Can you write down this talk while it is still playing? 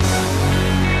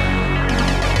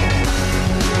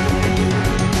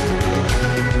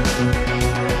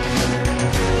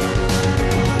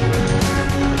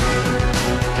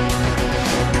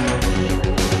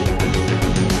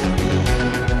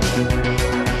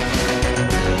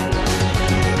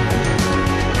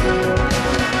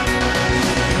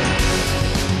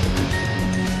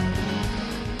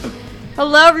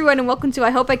Hello, everyone, and welcome to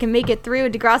I Hope I Can Make It Through, a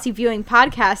Degrassi viewing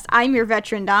podcast. I'm your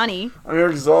veteran, Donnie. I'm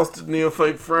your exhausted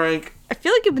neophyte, Frank. I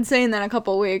feel like you've been saying that in a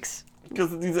couple weeks.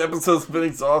 Because these episodes have been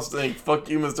exhausting. Fuck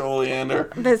you, Mr. Oleander.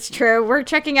 That's true. We're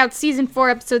checking out Season 4,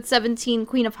 Episode 17,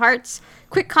 Queen of Hearts.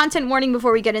 Quick content warning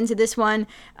before we get into this one.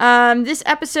 This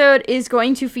episode is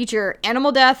going to feature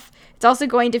animal death. It's also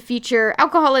going to feature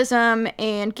alcoholism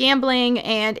and gambling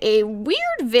and a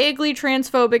weird, vaguely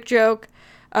transphobic joke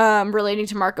relating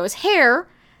to Marco's hair.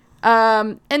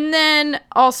 And then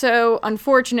also,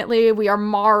 unfortunately, we are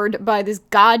marred by this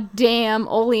goddamn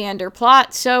Oleander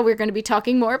plot, so we're going to be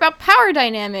talking more about power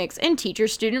dynamics and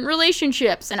teacher-student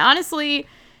relationships. And honestly,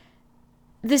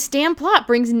 this damn plot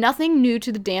brings nothing new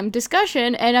to the damn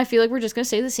discussion, and I feel like we're just going to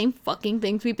say the same fucking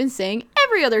things we've been saying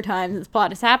every other time this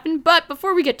plot has happened. But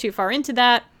before we get too far into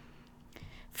that,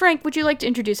 Frank, would you like to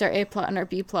introduce our A plot and our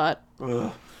B plot?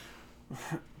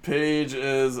 Paige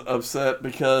is upset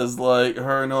because, like,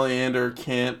 her and Oleander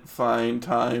can't find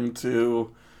time to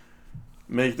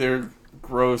make their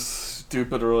gross,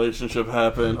 stupid relationship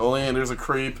happen. Oleander's a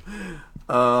creep.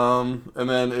 And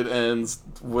then it ends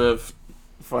with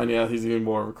finding out he's even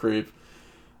more of a creep.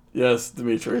 Yes,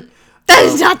 Dimitri. That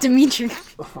is not Dimitri.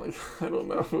 Oh my God, I don't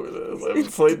know who it is. I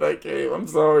haven't played that game. I'm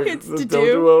sorry. It's the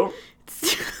Duo.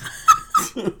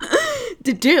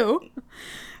 Duo.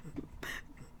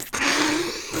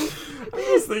 I'm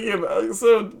just thinking about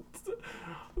so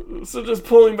just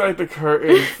pulling back the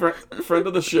curtain. Friend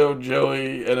of the show,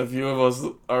 Joey, and a few of us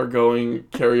are going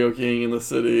karaokeing in the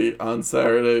city on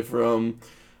Saturday for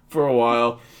a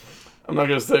while. I'm not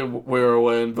gonna say where or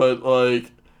when, but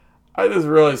like, I just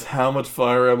realized how much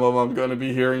Fire Emblem I'm going to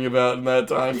be hearing about in that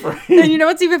time frame. And you know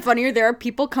what's even funnier? There are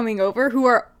people coming over who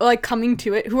are, like, coming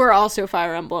to it who are also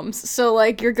Fire Emblems. So,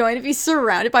 like, you're going to be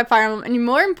surrounded by Fire Emblem. And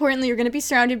more importantly, you're going to be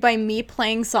surrounded by me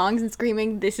playing songs and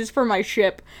screaming, "This is for my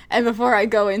ship," and before I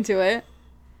go into it.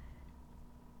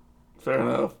 Fair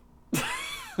enough.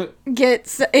 Get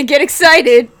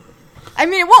excited. I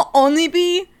mean, it won't only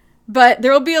be, but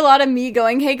there will be a lot of me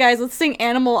going, "Hey guys, let's sing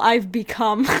Animal I've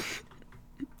Become."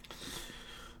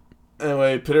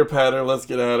 Anyway, pitter patter, let's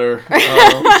get at her.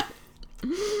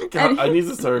 God, I need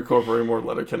to start incorporating more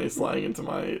Letterkenny slang into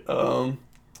my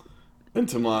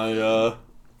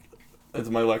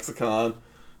lexicon.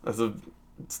 It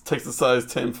takes the size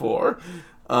 10-4.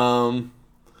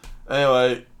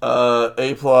 Anyway,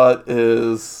 A plot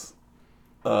is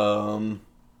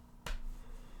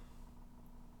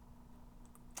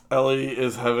Ellie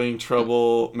is having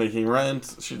trouble making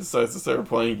rent. She decides to start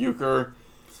playing euchre.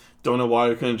 Don't know why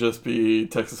it couldn't just be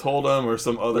Texas Hold'em or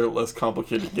some other less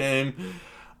complicated game.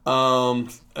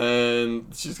 And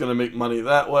she's going to make money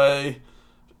that way.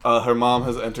 Her mom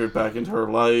has entered back into her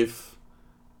life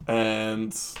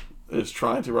and is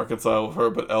trying to reconcile with her,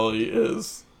 but Ellie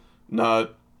is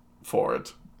not for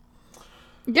it.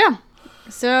 Yeah.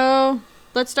 So,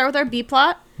 let's start with our B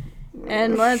plot.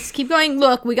 And let's keep going.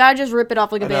 Look, we gotta just rip it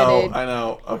off like a Band-Aid. I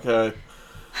know. Okay.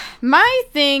 My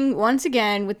thing, once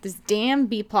again, with this damn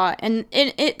B-plot, and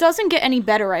it doesn't get any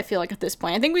better, I feel like, at this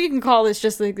point. I think we can call this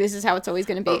just like, this is how it's always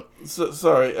going to be.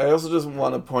 Sorry, I also just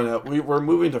want to point out, we're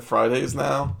moving to Fridays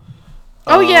now.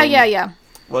 Oh, yeah.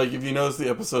 Like, if you notice, the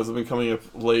episodes have been coming up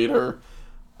later,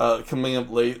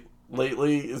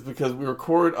 lately, is because we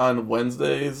record on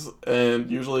Wednesdays, and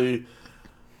usually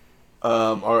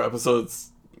our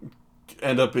episodes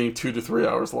end up being 2 to 3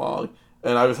 hours long.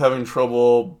 And I was having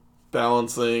trouble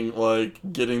balancing, like,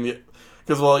 getting the...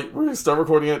 Because, like, we start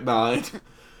recording at 9.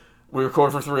 We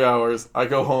record for 3 hours. I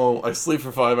go home. I sleep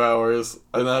for 5 hours.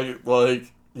 And I,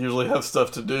 like, usually have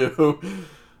stuff to do.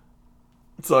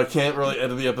 So I can't really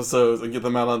edit the episodes and get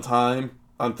them out on time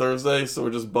on Thursday. So we're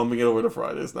just bumping it over to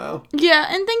Fridays now. Yeah,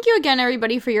 and thank you again,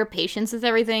 everybody, for your patience with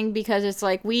everything. Because it's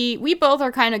like, we both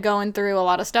are kind of going through a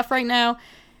lot of stuff right now.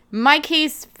 My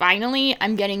case, finally,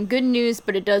 I'm getting good news,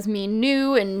 but it does mean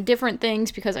new and different things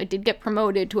because I did get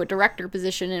promoted to a director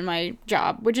position in my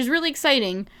job, which is really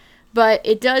exciting, but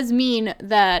it does mean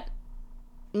that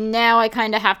now I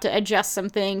kind of have to adjust some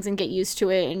things and get used to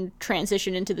it and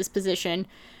transition into this position.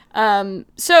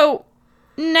 So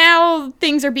now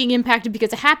things are being impacted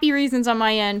because of happy reasons on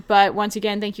my end, but once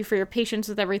again, thank you for your patience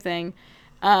with everything.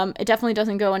 It definitely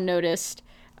doesn't go unnoticed.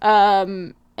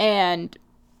 And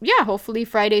yeah, hopefully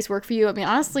Fridays work for you. I mean,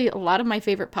 honestly, a lot of my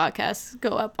favorite podcasts go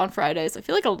up on Fridays. I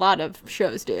feel like a lot of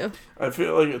shows do. I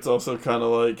feel like it's also kind of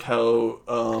like how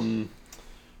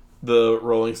the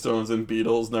Rolling Stones and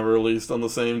Beatles never released on the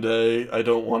same day. I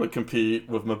don't want to compete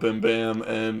with Mabim Bam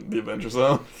and the Adventure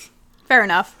Zone. Fair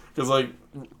enough. Because, like,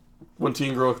 when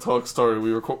Teen Girl Talk started,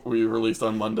 we released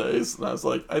on Mondays, and I was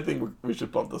like, I think we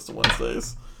should bump this to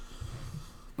Wednesdays.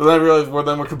 But then I realized more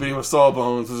than we're competing with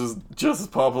Sawbones, which is just as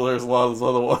popular as a lot of those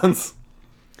other ones.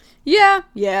 Yeah.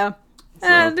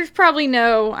 So. There's probably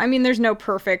there's no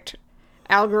perfect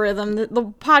algorithm. The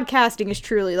podcasting is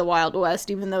truly the Wild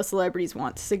West, even though celebrities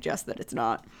want to suggest that it's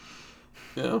not.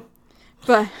 Yeah.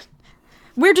 But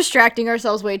we're distracting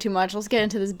ourselves way too much. Let's get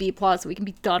into this B-plot so we can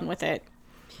be done with it.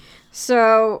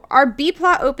 So, our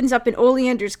B-plot opens up in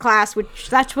Oleander's class, which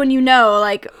that's when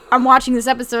like, I'm watching this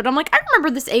episode, I'm like, I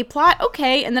remember this A-plot,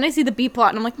 okay, and then I see the B-plot,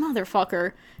 and I'm like,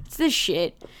 motherfucker, it's this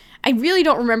shit. I really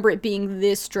don't remember it being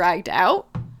this dragged out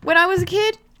when I was a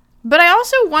kid, but I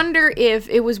also wonder if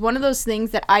it was one of those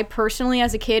things that I personally,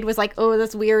 as a kid, was like, oh,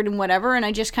 that's weird and whatever, and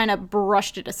I just kind of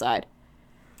brushed it aside.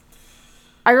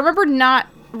 I remember not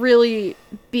really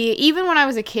even when I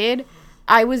was a kid,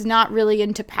 I was not really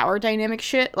into power dynamic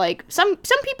shit. Like, some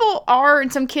people are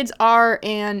and some kids are,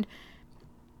 and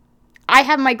I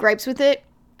have my gripes with it.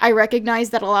 I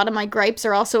recognize that a lot of my gripes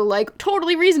are also, like,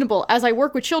 totally reasonable as I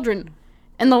work with children.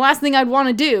 And the last thing I'd want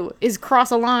to do is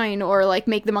cross a line or, like,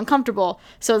 make them uncomfortable.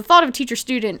 So the thought of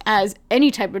teacher-student as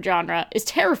any type of genre is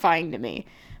terrifying to me.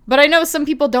 But I know some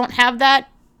people don't have that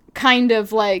kind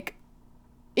of, like,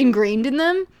 ingrained in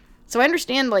them. So I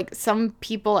understand, like, some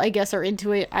people, I guess, are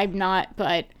into it. I'm not,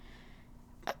 but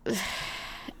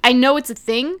I know it's a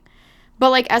thing.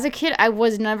 But, like, as a kid,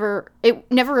 it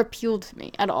never appealed to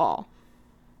me at all.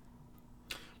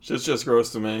 It's just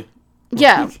gross to me.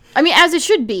 Yeah. I mean, as it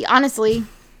should be, honestly.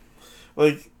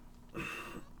 Like,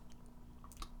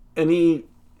 I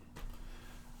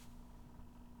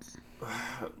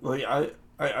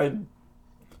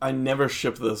never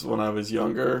shipped this when I was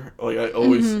younger. Like, I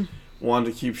always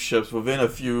wanted to keep ships within a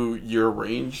few year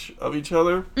range of each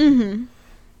other. Mm-hmm.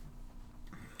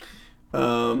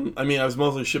 I mean, I was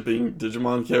mostly shipping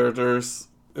Digimon characters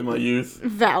in my youth.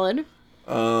 Valid.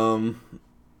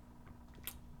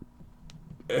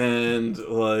 And,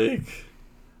 like,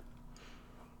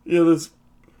 there's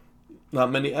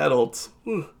not many adults.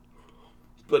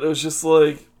 But it was just,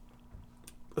 like,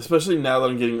 especially now that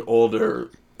I'm getting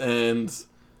older, and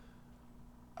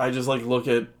I just, like, look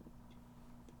at,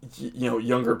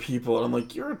 younger people, and I'm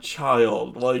like, you're a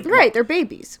child. Like, right, they're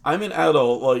babies. I'm an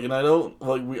adult, like, and I don't,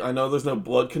 like, I know there's no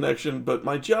blood connection, but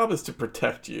my job is to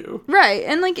protect you. Right,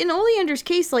 and, like, in Oleander's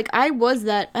case, like, I was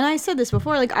that, and I said this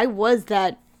before, like, I was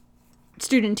that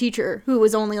student teacher who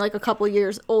was only, like, a couple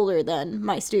years older than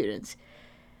my students.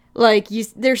 Like,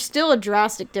 there's still a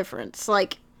drastic difference.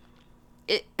 Like,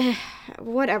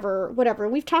 whatever.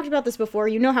 We've talked about this before.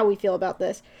 You know how we feel about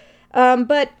this.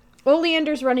 But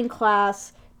Oleander's running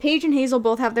class. Paige and Hazel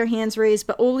both have their hands raised,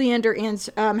 but Oleander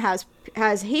has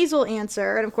Hazel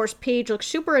answer, and of course Paige looks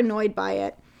super annoyed by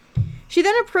it. She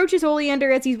then approaches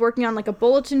Oleander as he's working on, like, a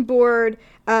bulletin board,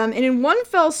 and in one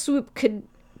fell swoop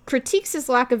critiques his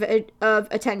lack of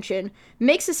attention,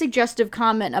 makes a suggestive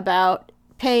comment about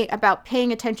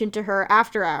paying attention to her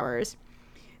after hours,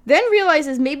 then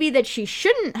realizes maybe that she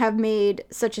shouldn't have made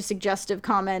such a suggestive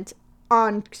comment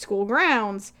on school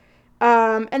grounds,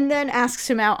 and then asks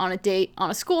him out on a date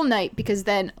on a school night, because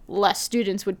then less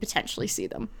students would potentially see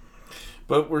them.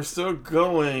 But we're still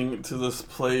going to this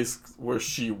place where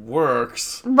she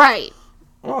works. Right.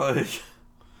 Like,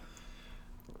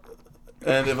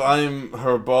 and if I'm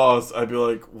her boss, I'd be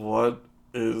like, what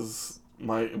is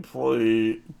my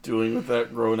employee doing with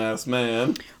that grown-ass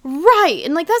man? Right,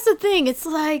 and, like, that's the thing. It's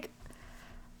like,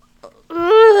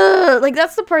 like,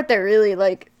 that's the part that really,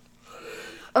 like,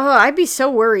 I'd be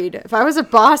so worried. If I was a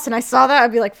boss and I saw that,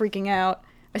 I'd be, like, freaking out.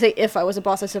 I say if I was a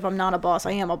boss, as if I'm not a boss.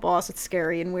 I am a boss. It's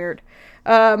scary and weird.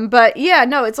 But, yeah,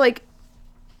 no, it's like,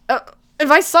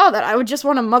 if I saw that, I would just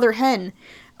want a mother hen.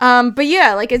 But,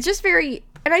 yeah, like, it's just very,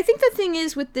 and I think the thing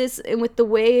is with this, and with the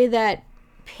way that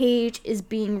Paige is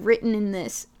being written in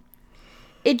this,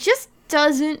 it just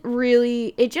doesn't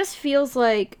really, it just feels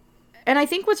like, and I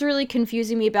think what's really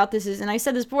confusing me about this is, and I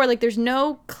said this before, like, there's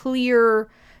no clear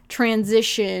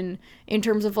transition in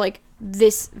terms of, like,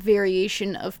 this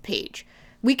variation of Paige.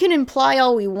 We can imply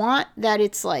all we want that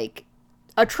it's, like,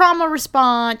 a trauma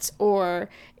response, or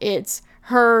it's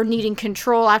her needing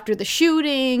control after the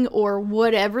shooting, or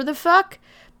whatever the fuck,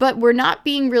 but we're not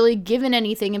being really given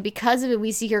anything, and because of it,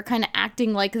 we see her kind of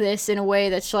acting like this in a way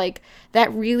that's, like,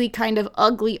 that really kind of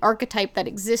ugly archetype that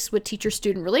exists with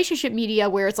teacher-student relationship media,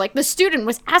 where it's like, the student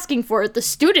was asking for it, the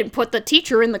student put the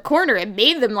teacher in the corner and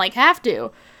made them, like, have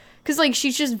to. Because, like,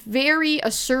 she's just very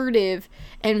assertive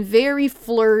and very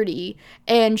flirty,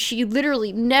 and she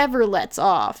literally never lets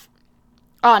off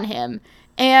on him.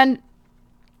 And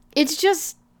it's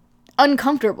just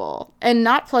uncomfortable and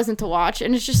not pleasant to watch.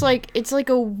 And it's just, like, it's, like,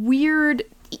 a weird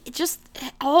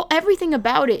everything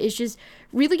about it is just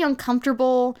really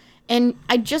uncomfortable, and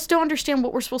I just don't understand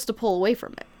what we're supposed to pull away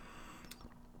from it.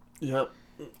 Yep.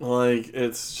 Like,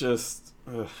 it's just...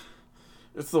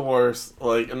 it's the worst.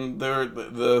 Like, and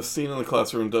the scene in the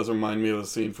classroom does remind me of the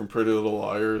scene from Pretty Little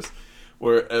Liars,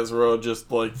 where Ezra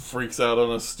just, like, freaks out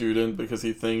on a student because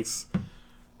he thinks,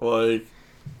 like,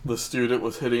 the student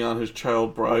was hitting on his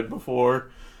child bride before.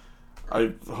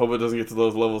 I hope it doesn't get to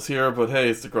those levels here, but hey,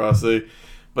 it's Degrassi.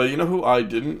 But you know who I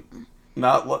didn't? You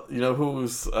know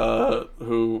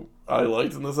who I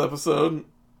liked in this episode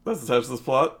that's attached to this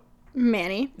plot?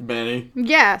 Manny.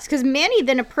 Yes, because Manny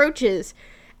then approaches,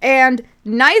 and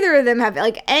neither of them have,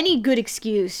 like, any good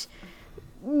excuse.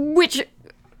 Which,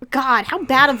 God, how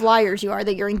bad of liars you are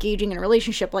that you're engaging in a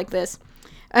relationship like this.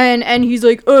 And he's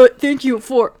like, thank you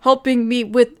for helping me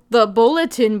with the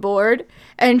bulletin board.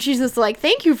 And she's just like,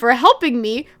 thank you for helping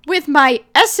me with my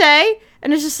essay.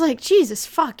 And it's just like, Jesus,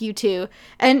 fuck you two.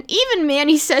 And even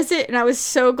Manny says it, and I was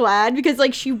so glad, because,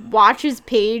 like, she watches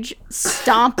Paige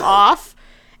stomp off,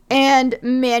 and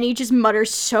Manny just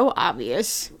mutters so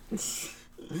obvious.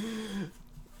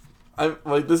 I'm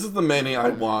like, this is the Manny I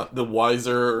want. The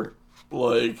wiser,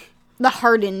 like... The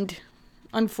hardened,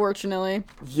 unfortunately.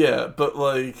 Yeah, but,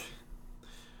 like...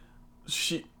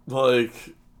 She,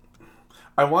 like...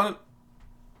 I want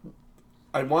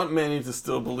Manny to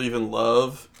still believe in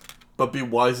love, but be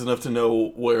wise enough to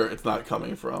know where it's not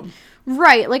coming from.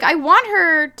 Right. Like, I want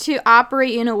her to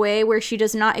operate in a way where she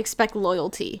does not expect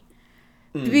loyalty.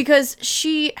 Because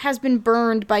she has been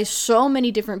burned by so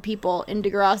many different people in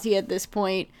Degrassi at this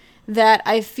point that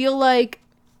I feel like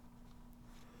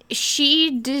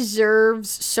she deserves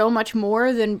so much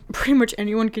more than pretty much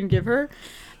anyone can give her.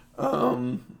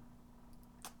 And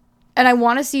I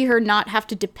want to see her not have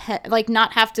to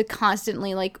not have to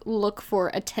constantly, like, look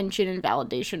for attention and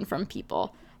validation from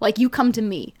people. Like, you come to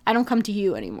me. I don't come to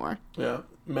you anymore. Yeah.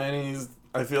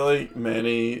 I feel like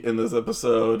Manny in this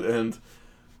episode and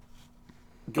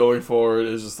going forward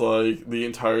is just, like, the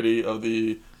entirety of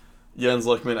the Jens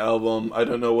Lekman album. I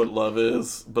don't know what love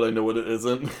is, but I know what it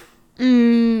isn't.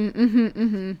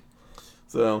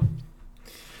 So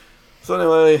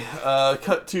anyway,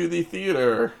 cut to the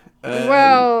theater.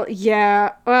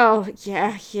 Yeah.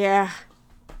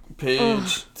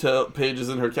 Paige is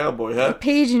in her cowboy hat.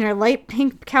 Paige in her light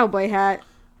pink cowboy hat.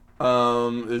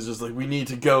 Is just like, we need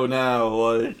to go now,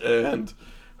 like, and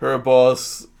her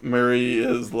boss, Mary,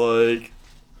 is like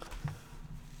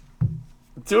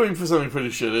doing for something pretty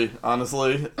shitty,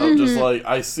 honestly. Of just like,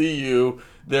 I see you,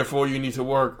 therefore you need to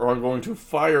work, or I'm going to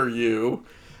fire you,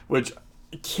 which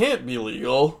can't be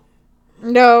legal.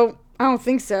 No, I don't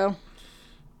think so.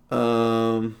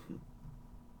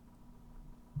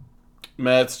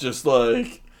 Matt's just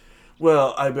like,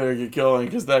 well, I better get going,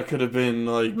 because that could have been,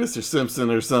 like, Mr. Simpson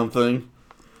or something.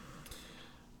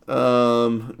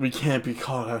 We can't be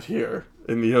caught out here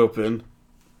in the open.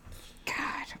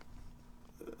 God.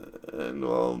 And,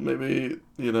 well, maybe,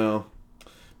 maybe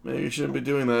you shouldn't be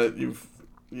doing that, you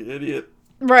idiot.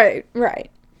 Right.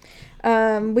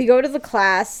 We go to the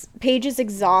class. Paige is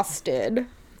exhausted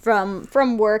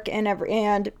from work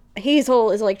and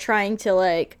Hazel is, like, trying to,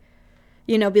 like,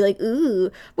 be like,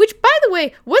 ooh. Which, by the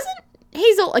way, wasn't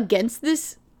Hazel against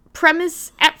this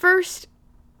premise at first?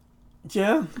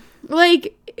 Yeah.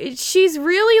 Like, she's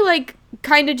really, like,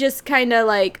 kind of,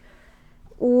 like,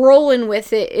 rolling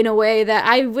with it in a way that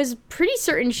I was pretty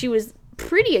certain she was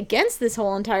pretty against this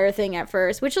whole entire thing at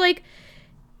first, which, like,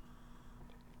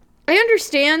 I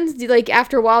understand, like,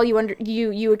 after a while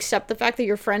you accept the fact that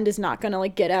your friend is not gonna,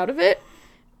 like, get out of it,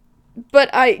 but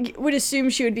I would assume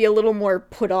she would be a little more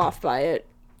put off by it.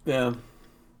 Yeah.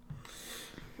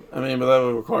 I mean, but that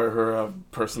would require her to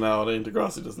have personality, and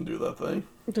Degrassi doesn't do that thing.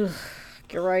 Ugh,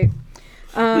 you're right.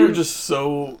 We were just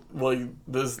so, like,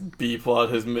 this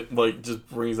B-plot has, like, just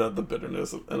brings out the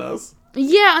bitterness in us.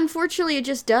 Yeah, unfortunately it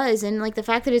just does, and, like, the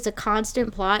fact that it's a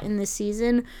constant plot in this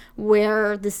season,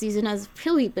 where the season has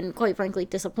really been, quite frankly,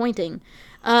 disappointing,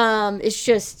 it's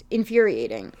just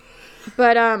infuriating.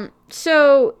 But,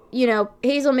 so,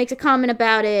 Hazel makes a comment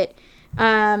about it.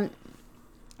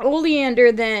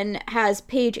 Oleander then has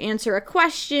Paige answer a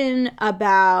question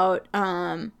about,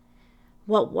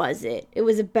 what was it? It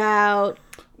was about...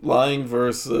 Lying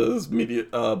versus media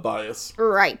bias.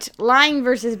 Right. Lying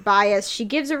versus bias. She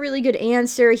gives a really good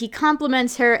answer. He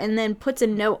compliments her and then puts a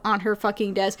note on her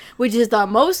fucking desk, which is the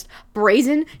most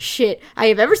brazen shit I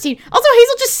have ever seen. Also,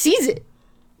 Hazel just sees it.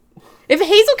 If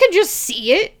Hazel can just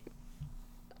see it,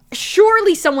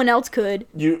 surely someone else could.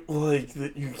 You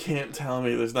can't tell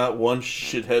me there's not one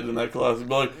shithead in that class who'd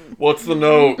be like, what's the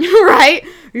note? Right?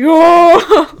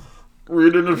 Yo!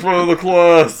 Read it in front of the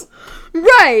class.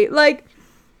 Right, like,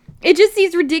 it just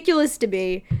seems ridiculous to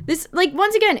me. This, like,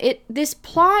 once again, this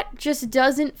plot just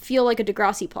doesn't feel like a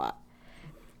Degrassi plot.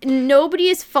 Nobody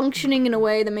is functioning in a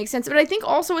way that makes sense. But I think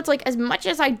also it's like, as much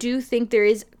as I do think there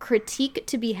is critique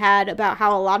to be had about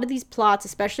how a lot of these plots,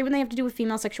 especially when they have to do with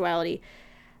female sexuality,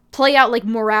 play out like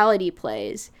morality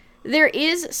plays, there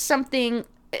is something...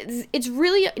 It's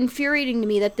really infuriating to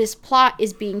me that this plot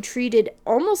is being treated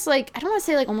almost like, I don't want to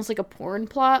say like almost like a porn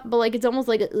plot, but like it's almost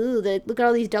like, look at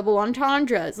all these double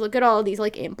entendres, look at all these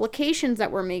like implications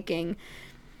that we're making.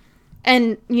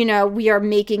 And, you know, we are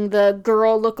making the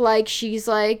girl look like she's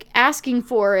like asking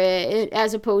for it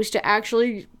as opposed to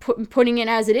actually putting it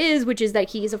as it is, which is that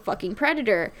he's a fucking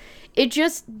predator. It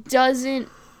just doesn't...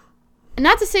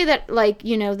 Not to say that, like,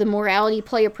 you know, the morality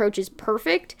play approach is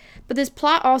perfect, but this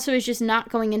plot also is just not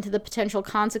going into the potential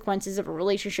consequences of a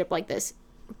relationship like this,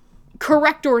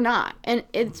 correct or not. And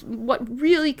it's what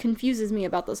really confuses me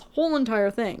about this whole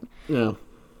entire thing. Yeah.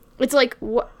 It's like,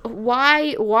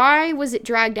 why was it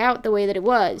dragged out the way that it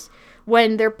was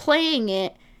when they're playing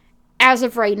it, as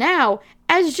of right now,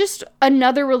 as just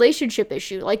another relationship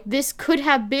issue? Like, this could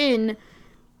have been...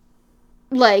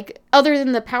 Like, other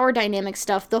than the power dynamic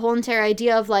stuff, the whole entire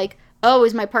idea of, like, oh,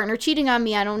 is my partner cheating on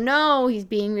me? I don't know. He's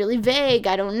being really vague.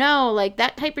 I don't know. Like,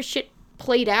 that type of shit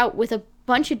played out with a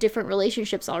bunch of different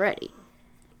relationships already.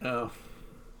 Oh.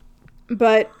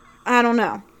 But, I don't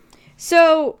know.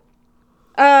 So,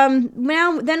 then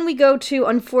we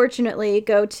unfortunately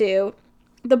go to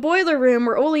the boiler room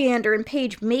where Oleander and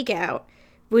Paige make out,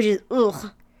 which is,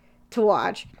 to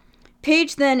watch.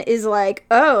 Paige then is like,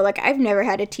 oh, like, I've never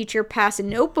had a teacher pass a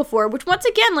note before, which once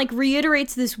again, like,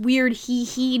 reiterates this weird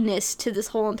he-he-ness to this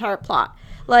whole entire plot.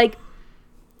 Like,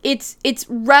 it's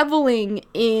reveling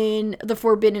in the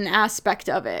forbidden aspect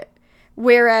of it.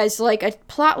 Whereas, like, a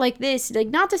plot like this, like,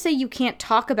 not to say you can't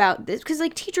talk about this, because,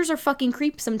 like, teachers are fucking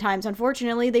creeps sometimes,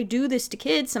 unfortunately. They do this to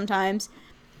kids sometimes.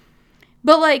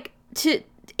 But, like,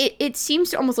 it seems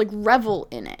to almost, like, revel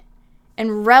in it.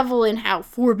 And revel in how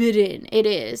forbidden it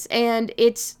is. And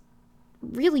it's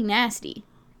really nasty.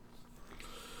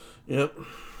 Yep.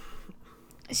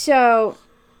 So,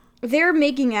 they're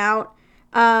making out.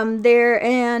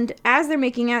 And as they're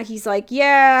making out, he's like,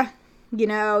 yeah, you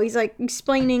know, he's like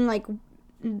explaining like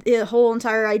the whole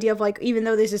entire idea of like, even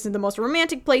though this isn't the most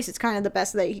romantic place, it's kind of the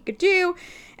best that he could do.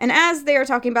 And as they're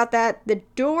talking about that, the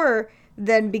door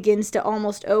then begins to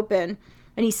almost open.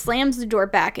 And he slams the door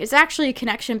back. It's actually a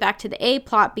connection back to the A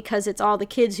plot because it's all the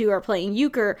kids who are playing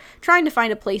euchre trying to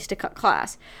find a place to cut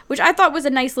class, which I thought was a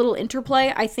nice little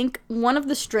interplay. I think one of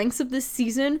the strengths of this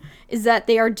season is that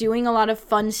they are doing a lot of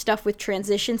fun stuff with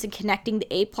transitions and connecting the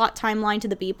A plot timeline to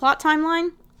the B plot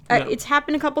timeline. Yeah. It's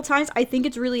happened a couple times. I think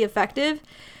it's really effective.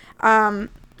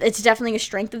 It's definitely a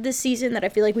strength of this season that I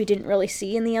feel like we didn't really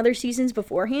see in the other seasons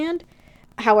beforehand.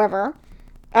 However,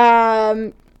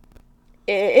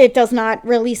 it does not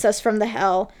release us from the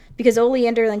hell, because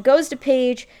Oleander then goes to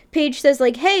Paige. Paige says,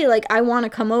 like, hey, like, I want to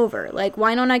come over. Like,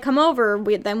 why don't I come over?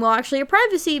 Then we'll actually have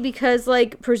privacy because,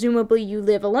 like, presumably you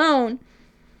live alone.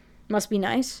 Must be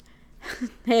nice.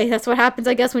 Hey, that's what happens,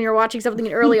 I guess, when you're watching something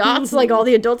in early aughts. Like, all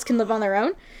the adults can live on their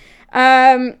own.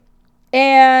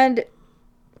 And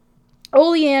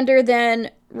Oleander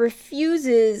then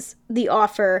refuses the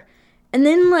offer and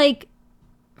then, like,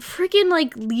 freaking,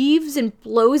 like, leaves and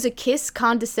blows a kiss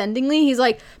condescendingly. He's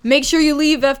like, make sure you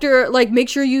leave after, like, make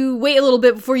sure you wait a little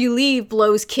bit before you leave.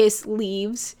 Blows, kiss,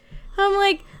 leaves. I'm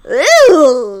like,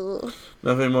 ew.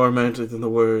 Nothing more romantic than the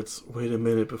words, wait a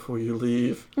minute before you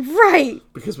leave. Right.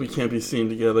 Because we can't be seen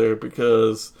together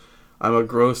because I'm a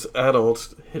gross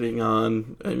adult hitting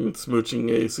on and smooching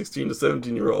a 16 to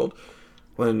 17-year-old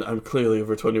when I'm clearly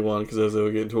over 21 because I was able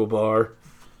to get into a bar.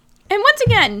 And once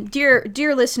again,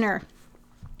 dear listener,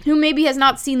 who maybe has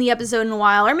not seen the episode in a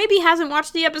while, or maybe hasn't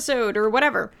watched the episode, or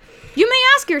whatever, you may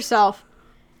ask yourself,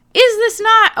 is this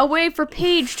not a way for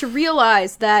Paige to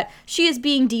realize that she is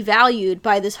being devalued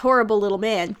by this horrible little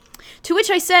man? To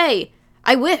which I say,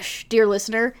 I wish, dear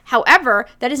listener. However,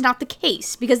 that is not the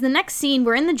case, because the next scene,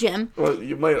 we're in the gym. Well,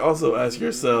 you might also ask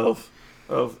yourself,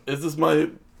 is this my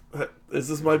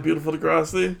beautiful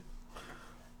Degrassi?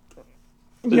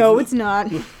 No, it's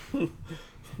not.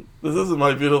 This isn't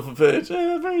my beautiful Paige.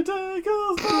 Every day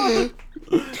goes by.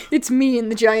 It's me in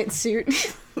the giant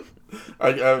suit.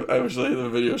 I wish I had a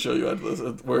video show you after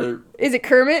this. Where is it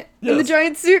Kermit in the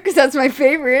giant suit? Because that's my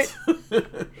favorite.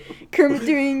 Kermit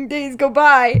doing Days Go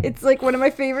By. It's like one of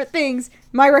my favorite things.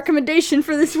 My recommendation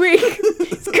for this week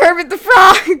is Kermit the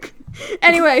Frog.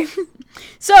 Anyway,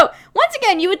 So, once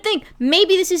again, you would think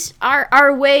maybe this is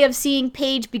our way of seeing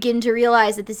Paige begin to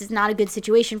realize that this is not a good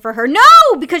situation for her. No!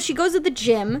 Because she goes to the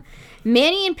gym.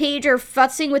 Manny and Paige are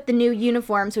futzing with the new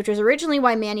uniforms, which was originally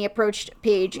why Manny approached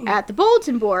Paige at the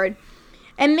bulletin board.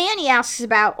 And Manny asks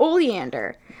about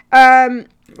Oleander.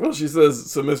 Well, she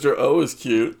says, so Mr. O is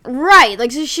cute. Right.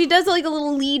 Like, so she does, like, a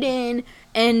little lead-in,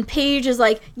 and Paige is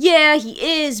like, yeah,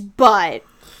 he is, but...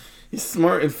 He's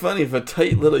smart and funny with a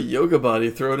tight little yoga body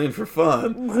thrown in for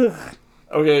fun.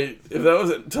 Okay,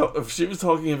 if she was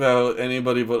talking about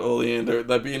anybody but Oleander,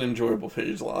 that'd be an enjoyable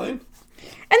Paige line.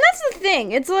 And that's the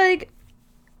thing. It's like,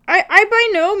 I by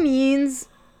no means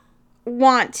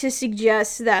want to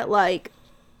suggest that, like...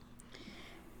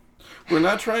 We're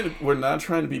not trying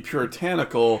to be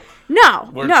puritanical. No,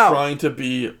 We're trying to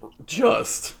be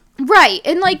just. Right.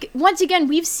 And, like, once again,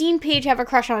 we've seen Paige have a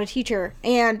crush on a teacher,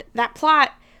 and that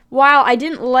plot... While I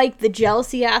didn't like the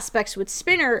jealousy aspects with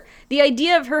Spinner, the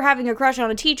idea of her having a crush on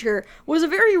a teacher was a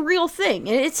very real thing.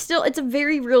 And it's a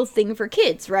very real thing for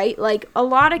kids, right? Like, a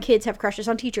lot of kids have crushes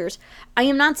on teachers. I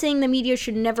am not saying the media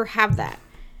should never have that.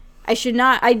 I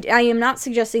am not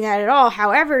suggesting that at all.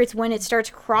 However, it's when it starts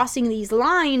crossing these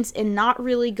lines and not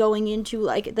really going into,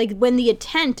 like when the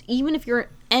intent, even if your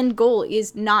end goal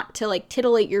is not to, like,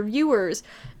 titillate your viewers,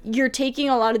 you're taking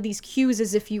a lot of these cues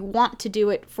as if you want to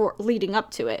do it for leading up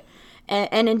to it.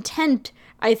 And intent,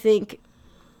 I think,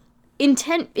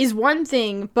 intent is one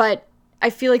thing, but I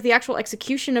feel like the actual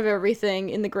execution of everything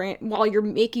in the while you're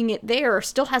making it there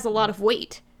still has a lot of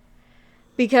weight.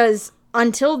 Because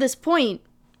until this point,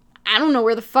 I don't know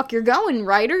where the fuck you're going,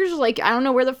 writers. Like, I don't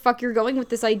know where the fuck you're going with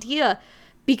this idea.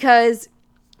 Because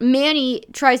Manny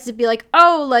tries to be like,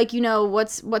 oh, like, you know,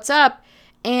 what's up?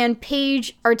 And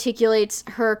Paige articulates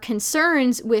her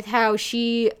concerns with how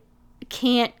she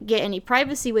can't get any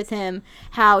privacy with him,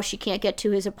 how she can't get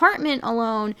to his apartment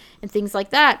alone, and things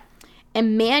like that.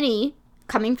 And Manny,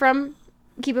 keep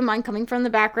in mind, coming from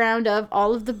the background of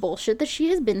all of the bullshit that she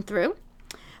has been through,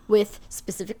 with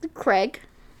specifically Craig,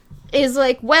 is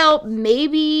like, well,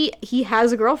 maybe he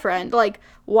has a girlfriend. Like,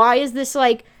 why is this,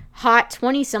 like, hot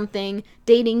 20-something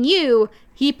dating you?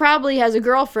 He probably has a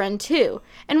girlfriend, too.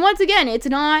 And once again, it's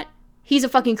not, he's a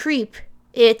fucking creep.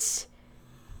 It's,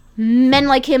 men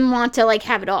like him want to, like,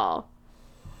 have it all.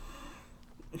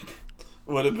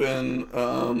 Would have been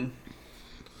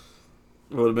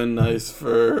nice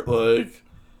for, like,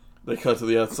 they cut to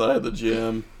the outside of the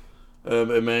gym,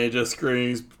 and Manny just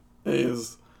screams,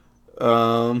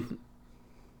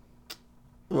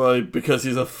 like, because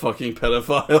he's a fucking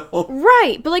pedophile.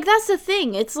 Right, but, like, that's the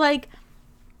thing. It's like,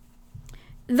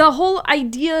 the whole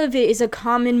idea of it is a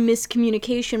common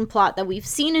miscommunication plot that we've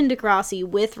seen in Degrassi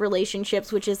with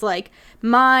relationships, which is like,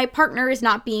 my partner is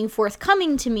not being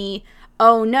forthcoming to me.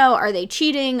 Oh no, are they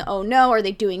cheating? Oh no, are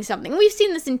they doing something? We've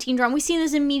seen this in teen drama. We've seen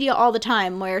this in media all the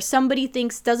time, where somebody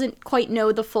doesn't quite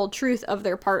know the full truth of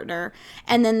their partner,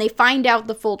 and then they find out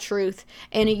the full truth,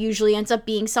 and it usually ends up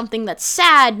being something that's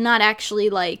sad, not actually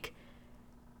like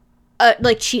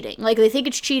cheating. Like, they think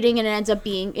it's cheating, and it ends up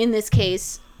being, in this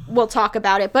case, we'll talk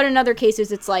about it, but in other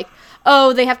cases it's like,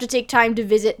 oh, they have to take time to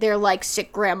visit their, like,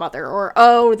 sick grandmother, or,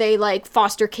 oh, they, like,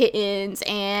 foster kittens,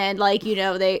 and, like, you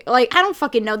know, they, like, I don't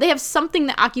fucking know, they have something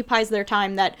that occupies their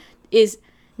time that is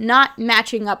not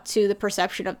matching up to the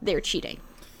perception of their cheating.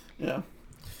 Yeah.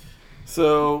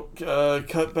 So,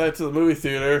 cut back to the movie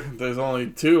theater. There's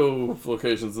only 3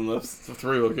 locations in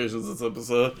this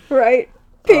episode. Right.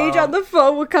 Paige on the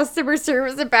phone with customer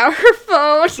service about her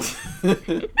phone.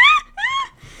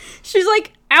 She's,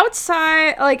 like,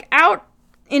 outside, like, out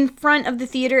in front of the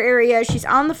theater area. She's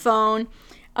on the phone,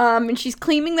 and she's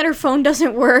claiming that her phone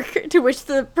doesn't work, to which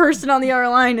the person on the other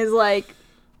line is like,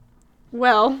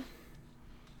 well,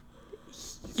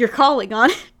 you're calling on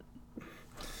it.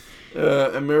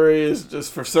 And Mary is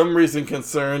just, for some reason,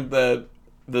 concerned that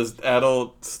this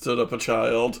adult stood up a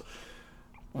child,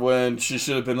 when she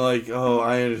should have been like, oh,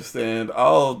 I understand.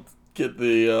 I'll get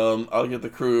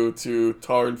the crew to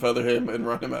tar and feather him and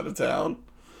run him out of town.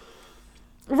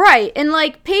 Right, and,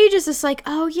 like, Paige is just like,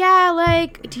 oh, yeah,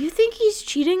 like, do you think he's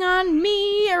cheating on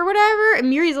me, or whatever? And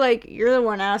Miri's like, you're the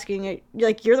one asking it,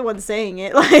 like, you're the one saying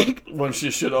it, like... When she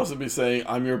should also be saying,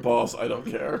 I'm your boss, I don't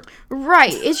care.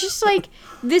 Right, it's just, like,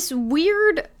 this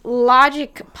weird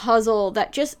logic puzzle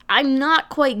that just, I'm not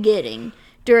quite getting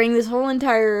during this whole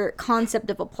entire concept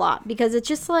of a plot, because it's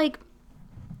just, like,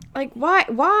 why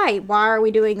are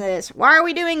we doing this? Why are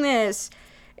we doing this?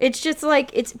 It's just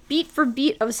like, it's beat for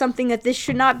beat of something that this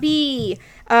should not be.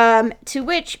 To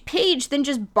which Paige then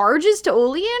just barges to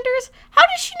Oleander's. How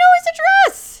does she know his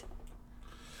address?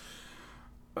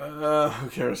 Who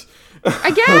cares?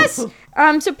 I guess.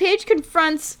 So Paige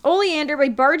confronts Oleander by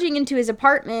barging into his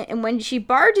apartment, and when she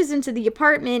barges into the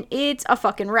apartment, it's a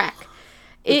fucking wreck.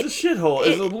 It's a shithole.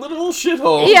 It's a literal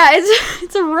shithole. Yeah,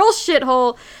 it's a real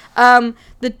shithole.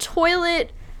 The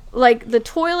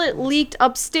toilet leaked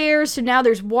upstairs, so now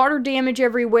there's water damage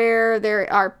everywhere.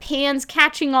 There are pans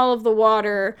catching all of the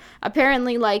water.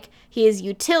 Apparently, like, his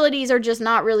utilities are just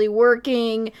not really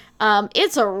working.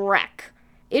 It's a wreck.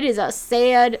 It is a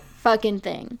sad fucking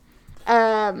thing.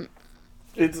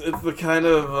 It's the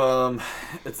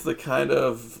kind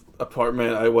of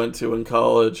apartment I went to in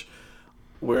college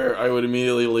where I would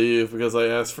immediately leave because I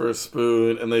asked for a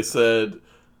spoon and they said,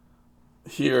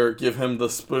 "Here, give him the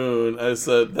spoon." I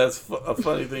said, "That's a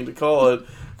funny thing to call it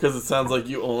because it sounds like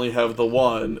you only have the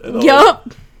one." And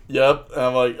Yup. Yep. And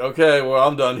I'm like, okay, well,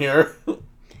 I'm done here.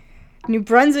 New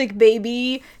Brunswick,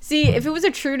 baby. See, if it was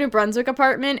a true New Brunswick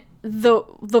apartment,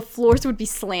 the floors would be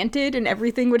slanted and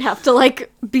everything would have to,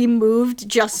 like, be moved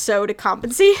just so to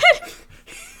compensate.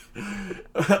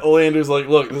 Oleander's like,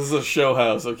 look, this is a show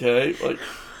house, okay? Like,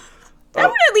 that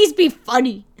would at least be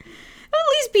funny. That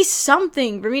would at least be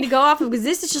something for me to go off of, because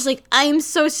this is just like, I am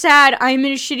so sad. I'm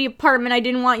in a shitty apartment. I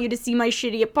didn't want you to see my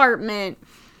shitty apartment.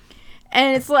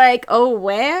 And it's like, oh,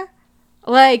 where?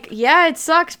 Like, yeah, it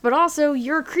sucks, but also,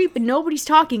 you're a creep and nobody's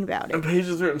talking about it. And Paige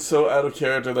is written so out of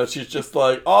character that she's just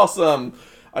like, awesome!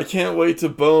 I can't wait to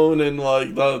bone in,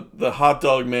 like, the hot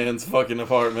dog man's fucking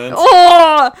apartment.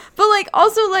 Oh! But, like,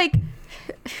 also,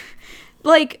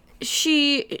 like,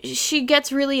 she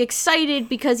gets really excited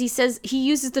because he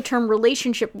uses the term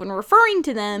relationship when referring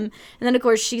to them. And then, of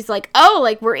course, she's like, oh,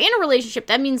 like, we're in a relationship.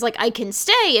 That means, like, I can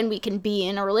stay and we can be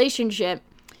in a relationship.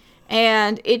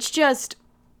 And it's just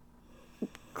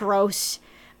gross.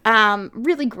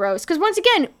 Really gross. Because once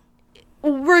again,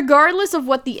 regardless of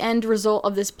what the end result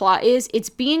of this plot is, it's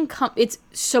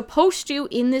supposed to,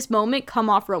 in this moment, come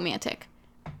off romantic.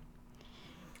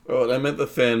 Oh, and I meant the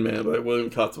fan man by William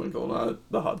Kotzwinkle, not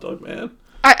the hot dog man.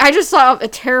 I just saw a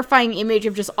terrifying image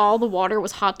of just all the water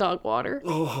was hot dog water.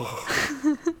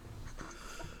 Oh.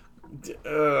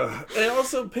 And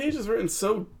also, Paige is written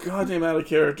so goddamn out of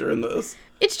character in this.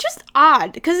 It's just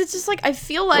odd, because it's just like, I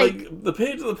feel like... the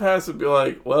Paige of the past would be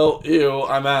like, well, ew,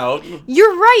 I'm out.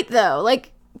 You're right, though.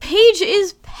 Like, Paige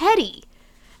is petty.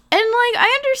 And, like,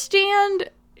 I understand,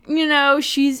 you know,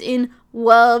 she's in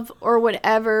love or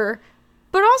whatever.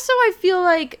 But also, I feel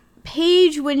like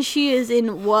Paige, when she is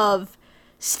in love,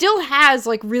 still has,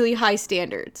 like, really high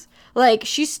standards. Like,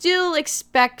 she still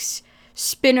expects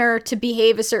Spinner to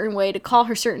behave a certain way, to call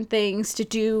her certain things, to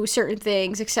do certain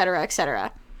things, etc.,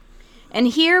 etc. And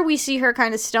here we see her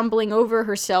kind of stumbling over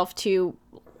herself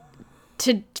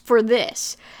for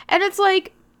this. And it's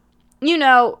like, you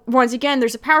know, once again,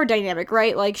 there's a power dynamic,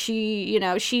 right? Like,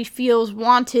 she feels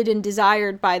wanted and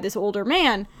desired by this older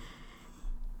man.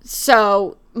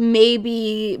 So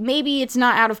maybe it's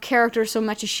not out of character so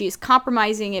much as she's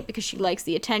compromising it because she likes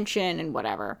the attention and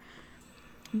whatever.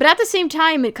 But at the same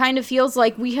time, it kind of feels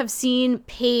like we have seen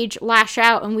Paige lash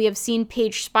out, and we have seen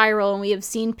Paige spiral, and we have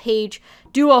seen Paige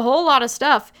do a whole lot of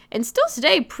stuff, and still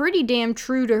stay pretty damn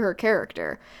true to her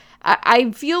character.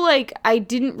 I feel like I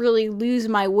didn't really lose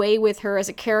my way with her as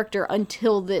a character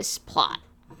until this plot.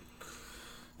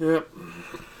 Yep.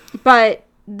 But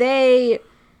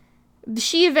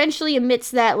she eventually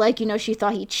admits that, like, you know, she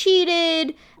thought he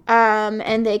cheated,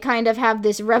 and they kind of have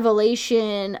this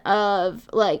revelation of,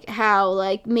 like, how,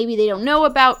 like, maybe they don't know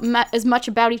about as much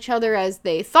about each other as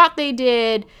they thought they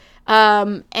did,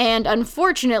 and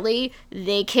unfortunately,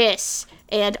 they kiss,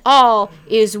 and all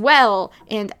is well,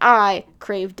 and I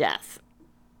crave death.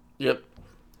 Yep.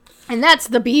 And that's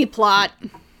the B plot.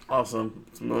 Awesome.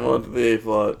 Let's move on to the A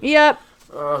plot. Yep.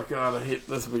 Oh god, I hate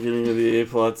this beginning of the A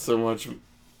plot so much.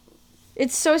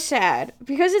 It's so sad,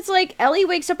 because it's like, Ellie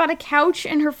wakes up on a couch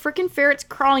and her freaking ferret's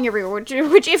crawling everywhere,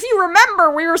 which if you remember,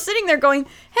 we were sitting there going,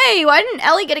 hey, why didn't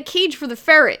Ellie get a cage for the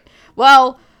ferret?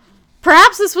 Well,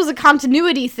 perhaps this was a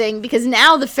continuity thing, because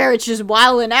now the ferret's just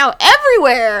wilding out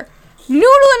everywhere,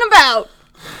 noodling about.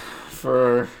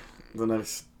 For the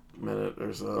next minute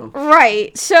or so.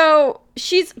 Right, so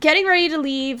she's getting ready to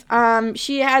leave.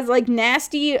 She has, like,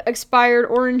 nasty expired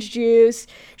orange juice.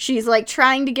 She's, like,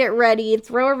 trying to get ready and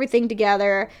throw everything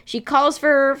together. She calls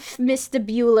for Mr.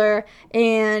 Bueller,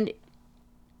 and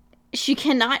she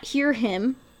cannot hear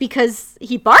him because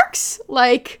he barks.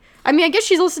 Like, I mean, I guess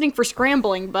she's listening for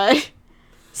scrambling, but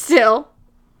still.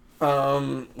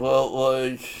 Well,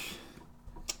 like,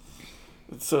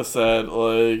 it's so sad.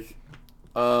 Like,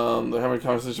 They're having a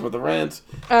conversation about the rent.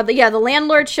 The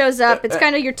landlord shows up. It's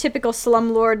kind of your typical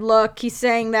slumlord look. He's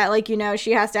saying that, like,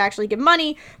 she has to actually give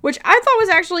money, which I thought was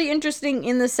actually interesting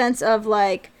in the sense of,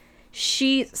 like,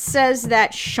 she says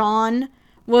that Sean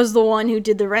was the one who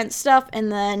did the rent stuff,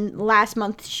 and then last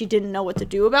month she didn't know what to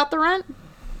do about the rent.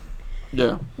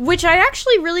 Yeah. Which I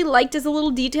actually really liked as a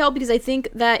little detail, because I think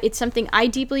that it's something I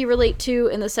deeply relate to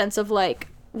in the sense of, like,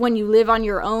 when you live on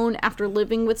your own after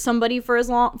living with somebody for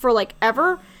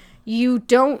ever,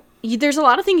 there's a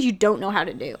lot of things you don't know how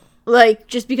to do. Like,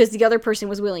 just because the other person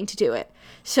was willing to do it.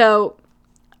 So,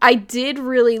 I did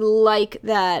really like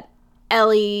that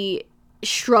Ellie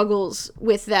struggles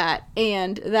with that,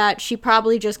 and that she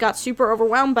probably just got super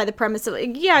overwhelmed by the premise of,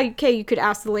 like, yeah, okay, you could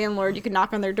ask the landlord, you could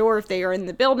knock on their door if they are in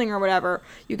the building or whatever,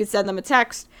 you could send them a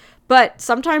text. But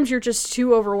sometimes you're just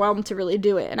too overwhelmed to really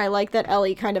do it. And I like that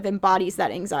Ellie kind of embodies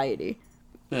that anxiety.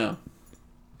 Yeah.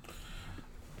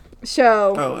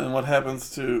 So... Oh, and what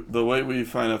happens to... The way we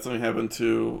find out something happened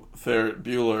to Ferret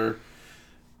Bueller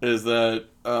is that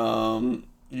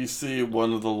you see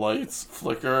one of the lights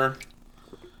flicker.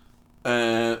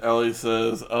 And Ellie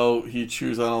says, oh, he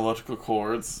chews on electrical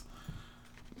cords.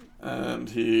 And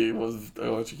he was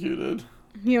electrocuted.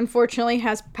 He unfortunately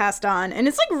has passed on. And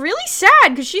it's, like, really sad,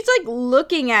 because she's, like,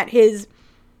 looking at his...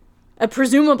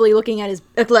 presumably looking at his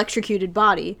electrocuted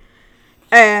body.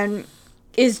 And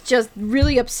is just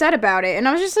really upset about it. And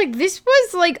I was just like, this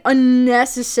was, like,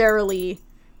 unnecessarily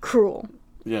cruel.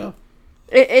 Yeah.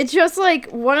 It's just, like,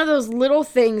 one of those little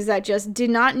things that just did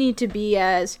not need to be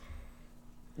as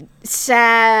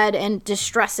sad and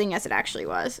distressing as it actually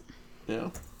was. Yeah.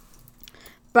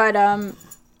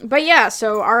 But yeah,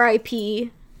 so R.I.P.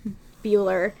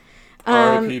 Bueller.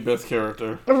 R.I.P. best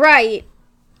character. Right.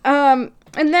 And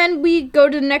then we go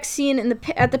to the next scene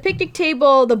at the picnic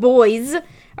table. The boys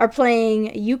are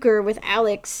playing euchre with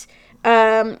Alex.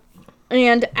 And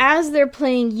as they're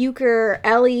playing euchre,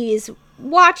 Ellie's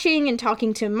watching and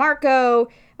talking to Marco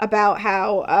about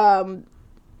how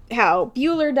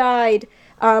Bueller died.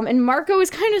 And Marco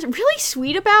is kind of really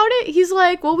sweet about it. He's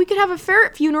like, well, we could have a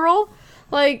ferret funeral.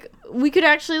 Like, we could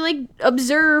actually, like,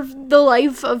 observe the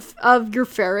life of your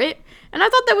ferret. And I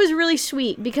thought that was really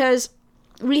sweet, because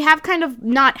we have kind of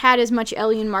not had as much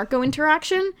Ellie and Marco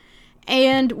interaction.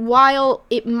 And while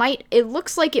it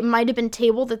looks like it might have been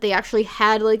tabled that they actually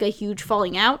had, like, a huge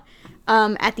falling out,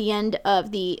 at the end of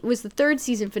it was the third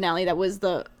season finale that was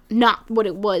not what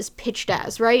it was pitched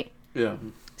as, right? Yeah.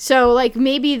 So, like,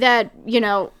 maybe that,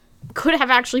 could have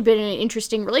actually been an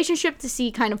interesting relationship to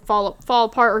see kind of fall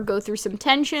apart or go through some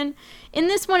tension. In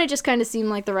this one, it just kind of seemed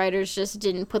like the writers just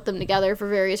didn't put them together for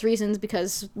various reasons,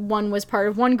 because one was part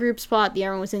of one group's plot, the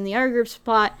other one was in the other group's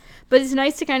plot. But it's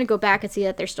nice to kind of go back and see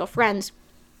that they're still friends.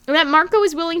 And that Marco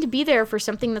is willing to be there for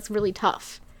something that's really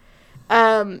tough.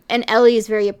 And Ellie is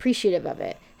very appreciative of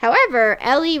it. However,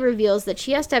 Ellie reveals that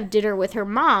she has to have dinner with her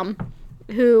mom,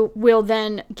 who will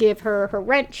then give her her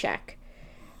rent check.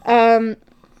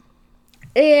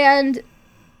 And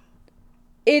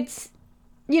it's,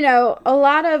 a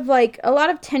lot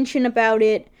of tension about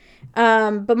it.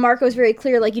 But Marco's very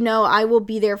clear, like, I will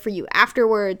be there for you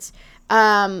afterwards.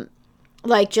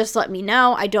 Just let me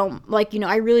know. I don't,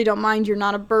 I really don't mind. You're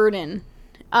not a burden.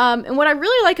 And what I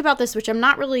really like about this, which I'm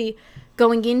not really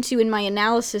going into in my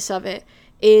analysis of it,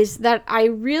 is that I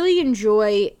really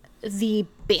enjoy the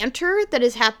banter that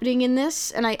is happening in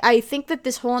this. And I think that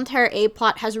this whole entire A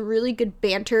plot has really good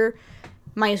banter,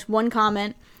 minus one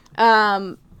comment,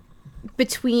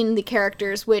 between the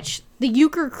characters, which the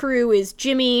euchre crew is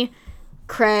Jimmy,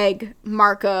 Craig,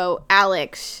 Marco,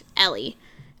 Alex, Ellie.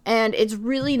 And it's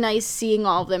really nice seeing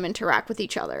all of them interact with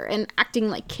each other and acting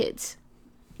like kids.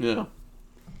 Yeah.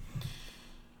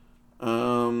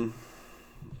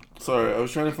 Sorry, I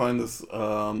was trying to find this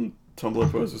Tumblr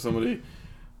post where somebody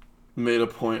made a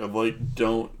point of, like,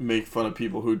 don't make fun of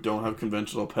people who don't have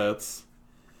conventional pets.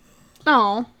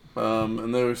 Oh.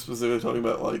 And they were specifically talking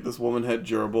about, like, this woman had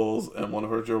gerbils, and one of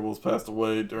her gerbils passed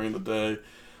away during the day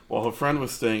while her friend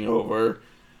was staying over.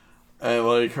 And,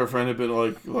 like, her friend had been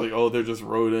like, oh, they're just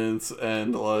rodents,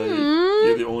 and, like,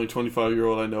 you're the only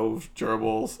 25-year-old I know with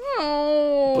gerbils.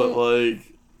 Oh. But,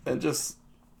 like, and just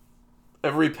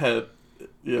every pet,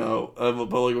 but,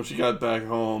 like, when she got back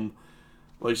home,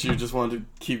 like, she just wanted to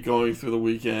keep going through the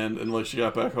weekend, and, like, she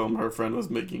got back home, her friend was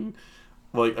making,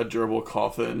 like, a gerbil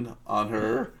coffin on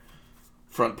her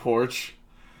front porch,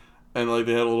 and, like,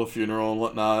 they had a little funeral and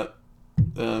whatnot,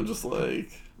 and I'm just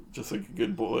a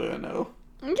good boy I know.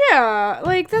 Yeah,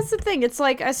 like, that's the thing. It's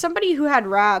like, as somebody who had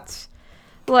rats,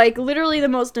 like, literally the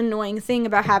most annoying thing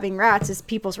about having rats is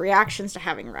people's reactions to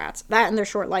having rats. That and their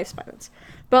short lifespans.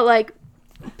 But, like,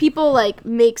 people like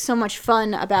make so much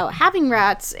fun about having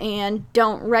rats and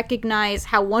don't recognize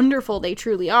how wonderful they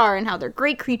truly are and how they're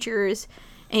great creatures.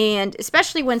 And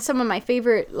especially when some of my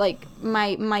favorite, like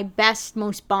my best,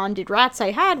 most bonded rats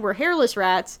I had were hairless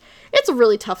rats, it's a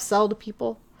really tough sell to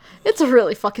people. It's a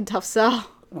really fucking tough sell.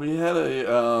 We had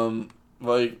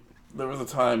there was a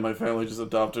time my family just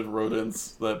adopted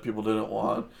rodents that people didn't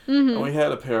want. Mm-hmm. And we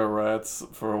had a pair of rats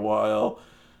for a while.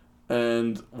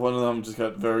 And one of them just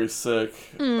got very sick.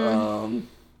 And,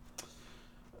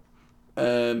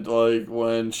 like,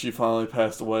 when she finally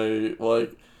passed away,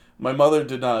 like, my mother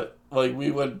did not... Like,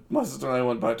 my sister and I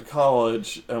went back to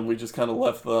college, and we just kind of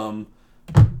left them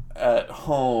at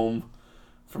home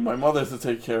for my mother to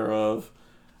take care of.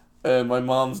 And my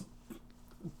mom's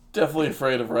definitely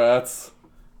afraid of rats,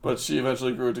 but she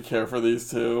eventually grew to care for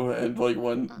these two. And, like,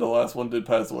 when the last one did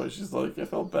pass away, she's like, I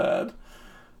felt bad.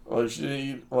 Like,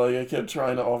 I kept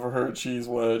trying to offer her a cheese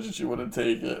wedge, and she wouldn't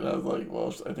take it. And I was like,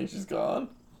 well, I think she's gone.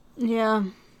 Yeah.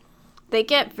 They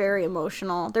get very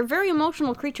emotional. They're very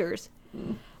emotional creatures.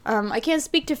 I can't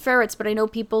speak to ferrets, but I know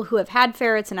people who have had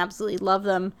ferrets and absolutely love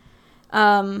them.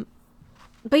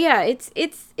 But yeah,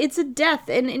 it's a death,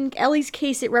 and in Ellie's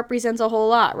case, it represents a whole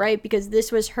lot, right? Because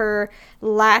this was her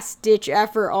last-ditch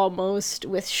effort, almost,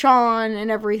 with Sean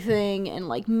and everything, and,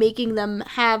 like, making them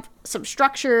have some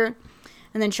structure,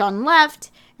 and then Sean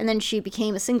left, and then she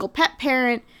became a single pet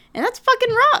parent, and that's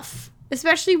fucking rough,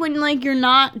 especially when, like, you're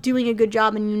not doing a good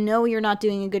job, and you know you're not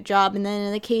doing a good job, and then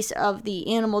in the case of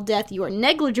the animal death, you are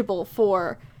negligible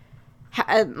for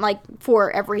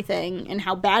everything, and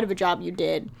how bad of a job you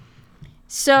did.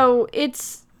 So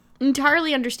it's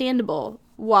entirely understandable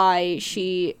why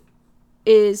she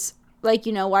is, like,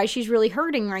 you know, why she's really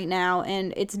hurting right now,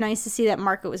 and it's nice to see that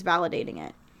Marco was validating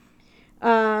it.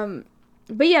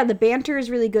 But yeah, the banter is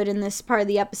really good in this part of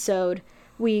the episode.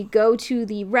 We go to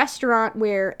the restaurant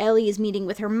where Ellie is meeting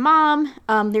with her mom.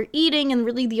 They're eating, and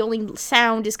really the only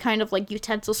sound is kind of like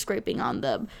utensil scraping on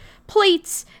the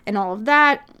plates and all of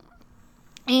that.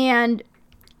 And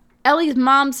Ellie's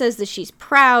mom says that she's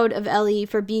proud of Ellie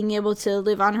for being able to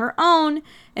live on her own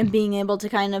and being able to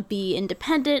kind of be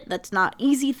independent. That's not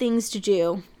easy things to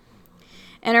do.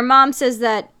 And her mom says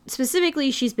that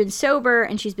specifically she's been sober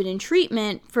and she's been in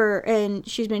treatment for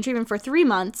 3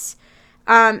 months,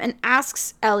 and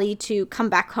asks Ellie to come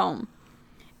back home.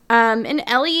 And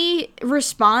Ellie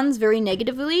responds very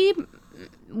negatively,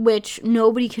 which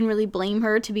nobody can really blame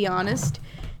her, to be honest.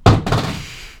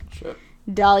 Shit.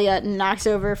 Dahlia knocks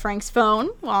over Frank's phone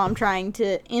while I'm trying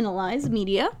to analyze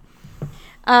media.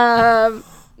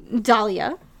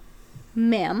 Dahlia,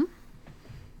 ma'am.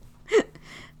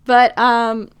 But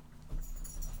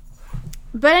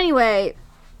anyway,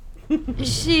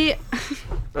 she...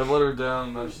 I let her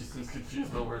down, now she seems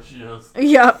confused about where she is.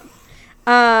 Yep.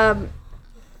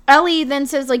 Ellie then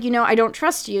says, like, you know, I don't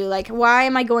trust you. Like, why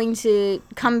am I going to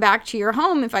come back to your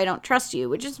home if I don't trust you?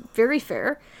 Which is very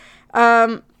fair.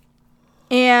 And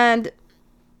then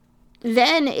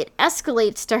it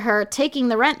escalates to her taking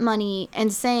the rent money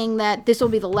and saying that this will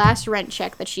be the last rent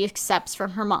check that she accepts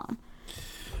from her mom.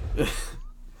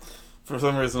 For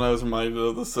some reason, I was reminded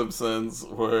of The Simpsons,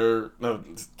 where... No,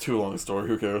 too long a story,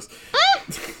 who cares?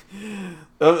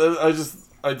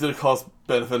 I did a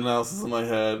cost-benefit analysis in my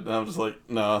head, and I'm just like,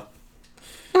 nah.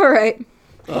 Alright.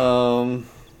 So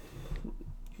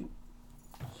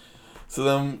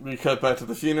then we cut back to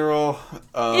the funeral.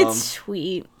 It's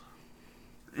sweet.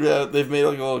 Yeah, they've made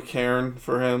like a little cairn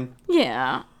for him.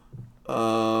 Yeah.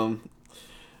 And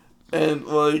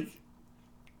like,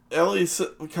 Ellie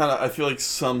kind of, I feel like,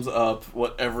 sums up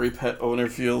what every pet owner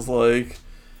feels like.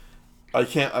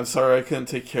 I'm sorry I couldn't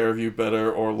take care of you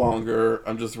better or longer.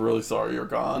 I'm just really sorry you're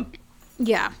gone.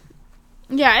 Yeah.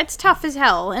 Yeah, it's tough as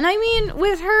hell. And I mean,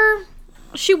 with her,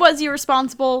 she was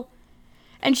irresponsible.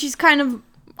 And she's kind of,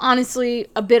 honestly,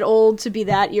 a bit old to be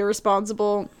that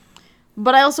irresponsible.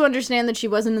 But I also understand that she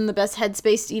wasn't in the best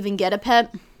headspace to even get a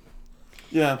pet.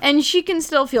 Yeah. And she can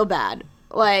still feel bad.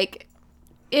 Like,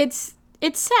 it's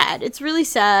sad. It's really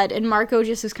sad. And Marco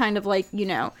just is kind of like, you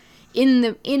know,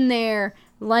 in there,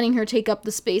 letting her take up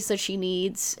the space that she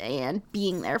needs and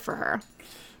being there for her.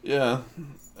 Yeah.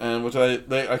 And we cut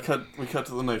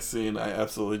to the next scene I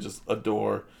absolutely just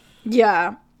adore.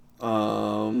 Yeah.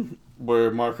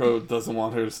 Where Marco doesn't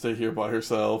want her to stay here by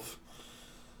herself.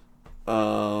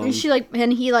 And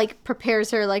he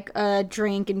prepares her like a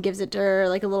drink and gives it to her,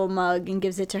 like a little mug, and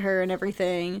gives it to her and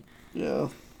everything. Yeah.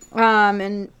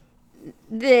 And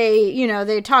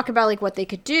they talk about like what they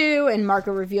could do, and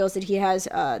Marco reveals that he has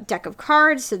a deck of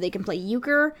cards so they can play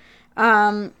euchre.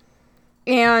 And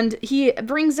And he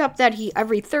brings up that he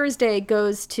every Thursday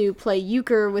goes to play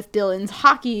euchre with Dylan's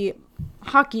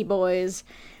hockey boys.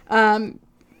 And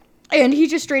he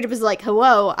just straight up is like,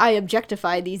 hello, I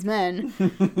objectify these men.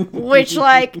 Which,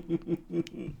 like,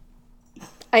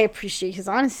 I appreciate his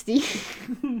honesty.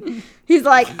 He's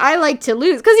like, I like to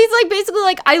lose. Because he's like, basically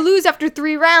like, I lose after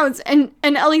 3 rounds. And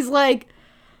Ellie's like,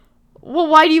 well,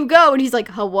 why do you go? And he's like,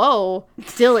 hello,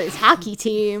 Dylan's hockey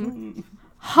team.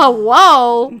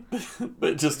 Hello.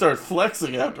 They just start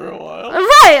flexing after a while.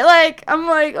 Right, like, I'm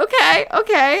like,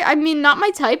 okay. I mean, not my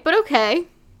type, but okay.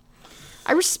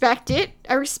 I respect it.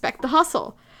 I respect the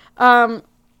hustle. But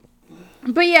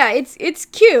yeah, it's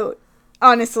cute,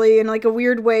 honestly, in like a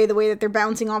weird way, the way that they're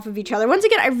bouncing off of each other. Once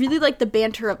again, I really like the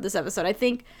banter of this episode. I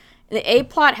think the A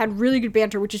plot had really good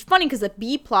banter, which is funny because the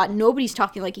B plot, nobody's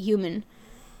talking like a human.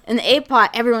 In the A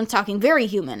plot, everyone's talking very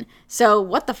human. So,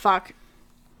 what the fuck?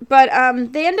 But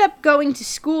they end up going to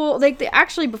school. Like, they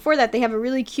actually, before that, they have a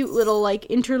really cute little, like,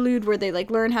 interlude where they, like,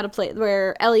 learn how to play,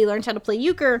 where Ellie learns how to play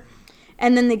euchre.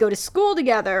 And then they go to school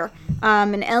together.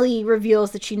 And Ellie reveals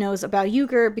that she knows about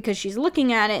euchre because she's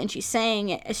looking at it and she's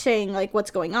saying, like, what's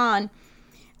going on.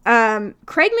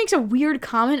 Craig makes a weird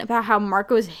comment about how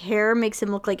Marco's hair makes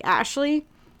him look like Ashley,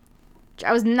 which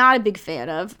I was not a big fan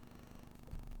of.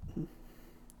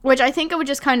 Which I think it would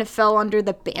just kind of fell under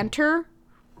the banter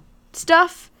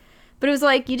stuff. But it was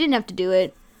like, you didn't have to do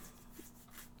it.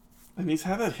 And he's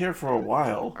had that hair for a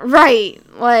while. Right.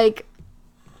 Like,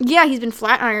 yeah, he's been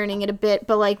flat ironing it a bit,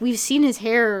 but like, we've seen his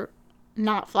hair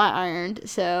not flat ironed,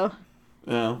 so.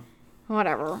 Yeah.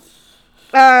 Whatever.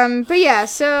 But yeah,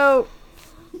 so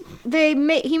he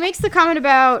makes the comment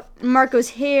about Marco's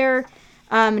hair,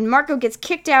 and Marco gets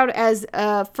kicked out as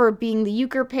for being the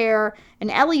euchre pair,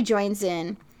 and Ellie joins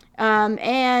in.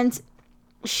 And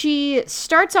she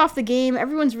starts off the game.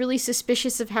 Everyone's really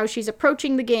suspicious of how she's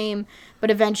approaching the game, but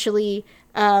eventually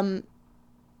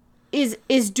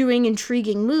is doing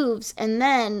intriguing moves. And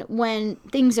then when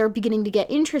things are beginning to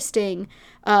get interesting,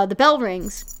 the bell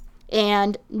rings.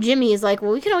 And Jimmy is like,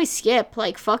 well, we can always skip.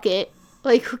 Like, fuck it.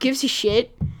 Like, who gives a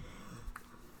shit?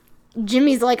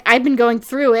 Jimmy's like, I've been going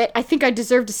through it. I think I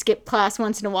deserve to skip class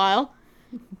once in a while.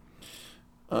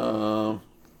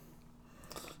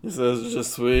 He says, je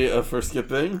suis for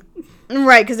skipping.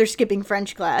 Right, because they're skipping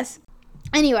French class.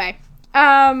 Anyway.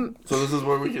 So this is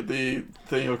where we get the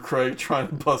thing of Craig trying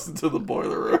to bust into the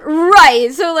boiler room.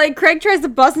 Right, so, like, Craig tries to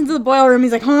bust into the boiler room.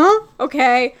 He's like, huh?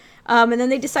 Okay. And then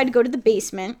they decide to go to the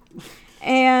basement.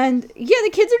 And, yeah, the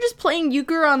kids are just playing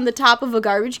euchre on the top of a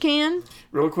garbage can.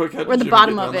 Real quick, how did or the Jimmy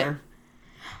bottom get of down it. there?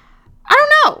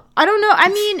 I don't know. I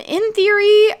mean, in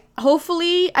theory,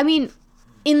 hopefully, I mean,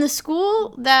 in the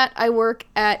school that I work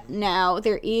at now,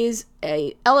 there is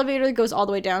a elevator that goes all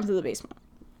the way down to the basement.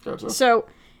 Gotcha. So,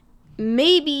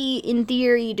 maybe, in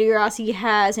theory, Degrassi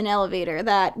has an elevator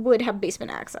that would have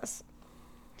basement access.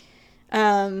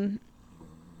 I'd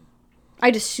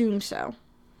assume so.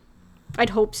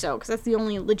 I'd hope so, because that's the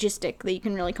only logistic that you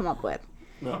can really come up with.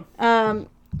 Yeah.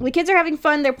 The kids are having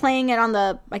fun. They're playing it on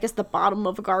the bottom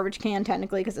of a garbage can,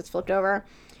 technically, because it's flipped over.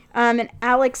 And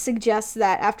Alex suggests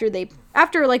that after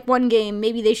like one game,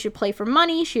 maybe they should play for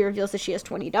money. She reveals that she has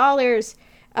 $20.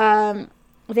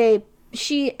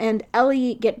 She and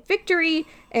Ellie get victory,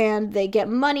 and they get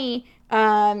money.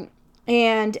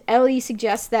 And Ellie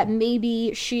suggests that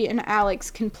maybe she and Alex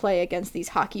can play against these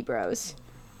hockey bros.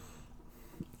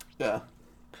 Yeah.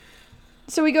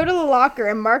 So we go to the locker,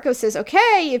 and Marco says,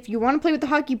 okay, if you want to play with the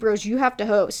hockey bros, you have to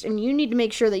host, and you need to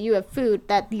make sure that you have food,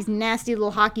 that these nasty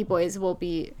little hockey boys will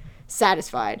be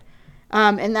satisfied.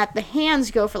 And that the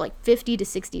hands go for like $50 to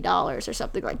 $60 or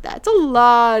something like that. It's a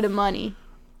lot of money.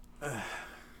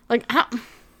 Like, I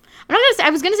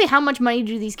was going to say how much money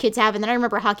do these kids have, and then I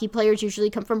remember hockey players usually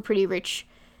come from pretty rich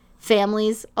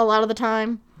families a lot of the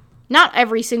time. Not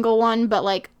every single one, but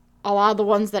like, a lot of the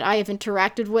ones that I have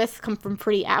interacted with come from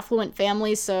pretty affluent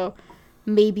families, so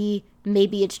maybe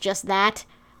it's just that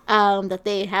that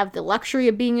they have the luxury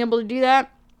of being able to do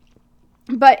that.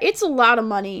 But it's a lot of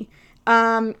money.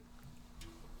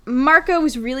 Marco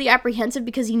is really apprehensive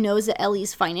because he knows that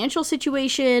Ellie's financial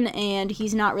situation, and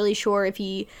he's not really sure if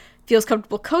he feels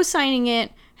comfortable co-signing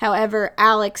it. However,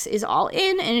 Alex is all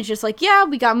in, and it's just like, yeah,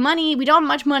 we got money. We don't have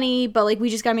much money, but like, we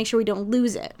just gotta make sure we don't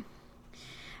lose it.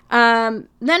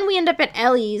 Then we end up at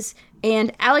Ellie's,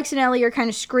 and Alex and Ellie are kind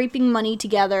of scraping money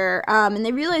together, and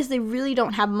they realize they really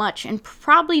don't have much, and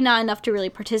probably not enough to really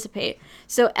participate.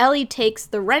 So Ellie takes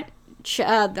the rent,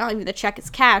 not even the check, it's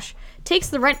cash, takes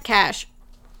the rent cash,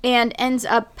 and ends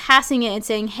up passing it and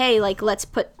saying, hey, like, let's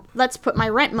put my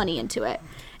rent money into it.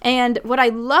 And what I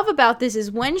love about this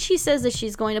is when she says that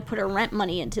she's going to put her rent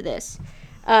money into this,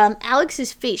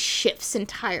 Alex's face shifts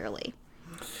entirely.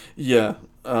 Yeah.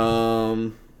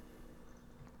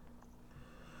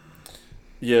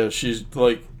 Yeah, she's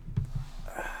like...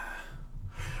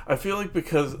 I feel like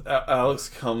because Alex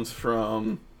comes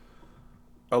from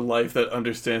a life that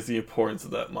understands the importance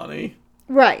of that money.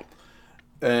 Right.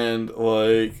 And,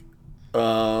 like...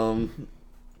 And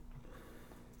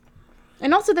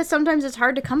also that sometimes it's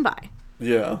hard to come by.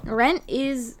 Yeah. Rent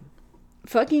is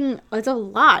fucking... It's a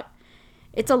lot.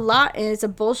 It's a lot, and it's a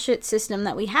bullshit system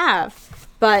that we have.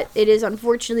 But it is,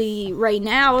 unfortunately, right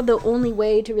now, the only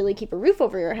way to really keep a roof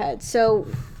over your head. So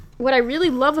what I really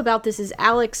love about this is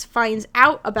Alex finds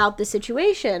out about the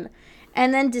situation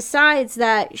and then decides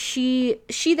that she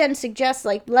then suggests,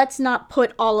 like, let's not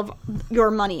put all of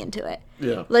your money into it.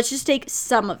 Yeah. Let's just take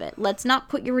some of it. Let's not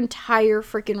put your entire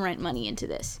freaking rent money into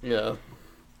this. Yeah.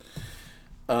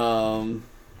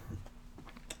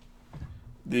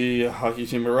 The hockey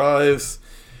team arrives.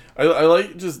 I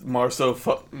like just Marco,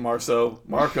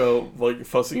 like,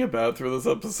 fussing about through this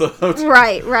episode.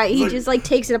 Right. He like, just, like,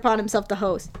 takes it upon himself to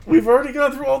host. We've already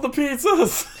gone through all the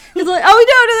pizzas. He's like,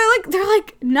 oh, no, they're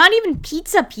like, not even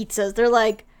pizzas. They're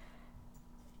like,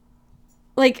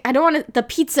 I don't want to, the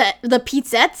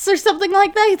pizzettes or something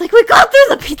like that. He's like, we got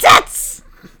through the pizzettes.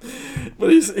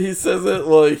 But he says it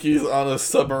like he's on a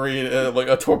submarine and like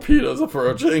a torpedo's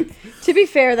approaching. To be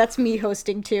fair, that's me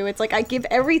hosting too. It's like I give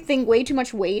everything way too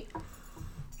much weight.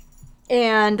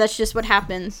 And that's just what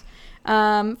happens.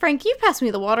 Frank, you pass me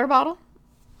the water bottle.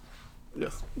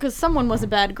 Yes. Because someone was a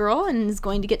bad girl and is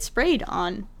going to get sprayed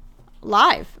on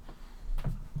live.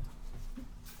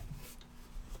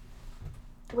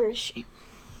 Where is she?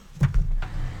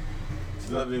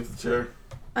 She's underneath the chair.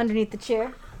 Underneath the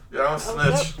chair. Yeah, I'm a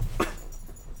snitch. Yep.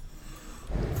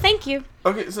 Thank you.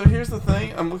 Okay, so here's the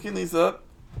thing. I'm looking these up.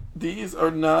 These are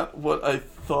not what I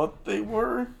thought they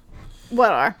were.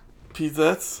 What are?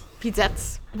 Pizzettes.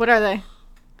 Pizzettes. What are they?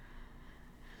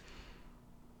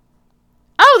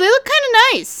 Oh, they look kind of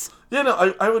nice. Yeah,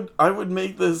 no, I would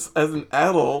make this as an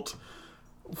adult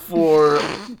for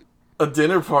a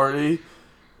dinner party.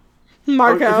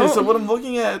 Marco. Okay, so what I'm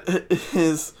looking at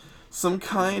is some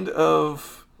kind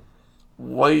of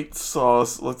white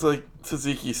sauce. Looks like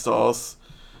tzatziki sauce.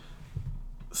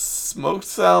 Smoked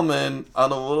salmon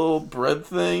on a little bread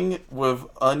thing with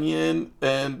onion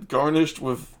and garnished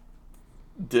with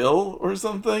dill or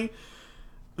something.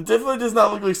 It definitely does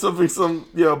not look like something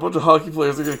a bunch of hockey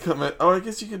players are going to come in. Oh, I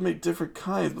guess you could make different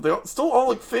kinds, but they still all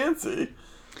look fancy.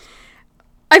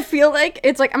 I feel like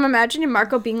it's like I'm imagining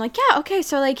Marco being like, yeah, okay,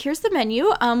 so like here's the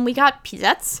menu. We got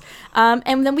pizzettes,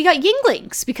 and then we got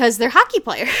Yinglings because they're hockey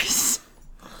players.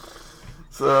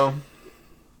 So,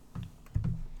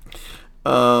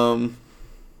 Dylan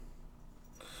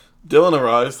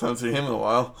arrives. Haven't seen him in a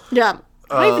while. Yeah,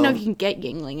 I don't even know if you can get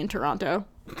Yingling in Toronto.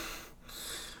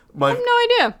 I have no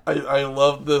idea. I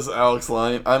love this Alex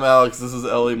line. I'm Alex. This is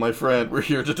Ellie, my friend. We're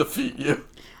here to defeat you.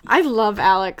 I love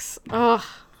Alex. Ugh.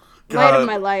 God, light of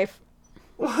my life.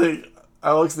 Like,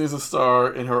 Alex needs a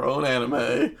star in her own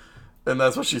anime, and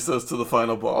that's what she says to the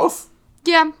final boss.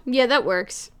 Yeah, that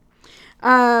works.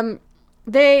 But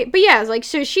yeah, like,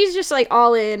 so she's just like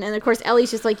all in, and of course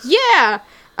Ellie's just like, yeah.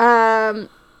 And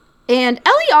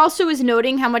Ellie also is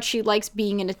noting how much she likes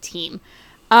being in a team.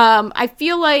 I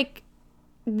feel like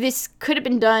this could have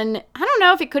been done. I don't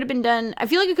know if it could have been done. I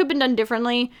feel like it could have been done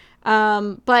differently.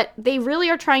 But they really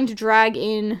are trying to drag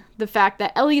in the fact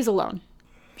that Ellie is alone.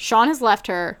 Sean has left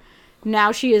her.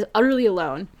 Now she is utterly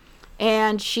alone.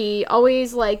 And she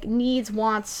always, like,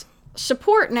 wants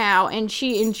support now. And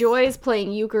she enjoys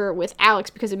playing euchre with Alex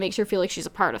because it makes her feel like she's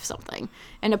a part of something.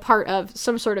 And a part of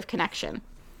some sort of connection.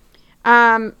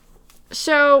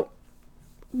 So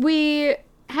we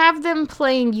have them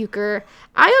playing euchre.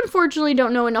 I unfortunately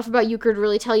don't know enough about euchre to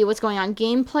really tell you what's going on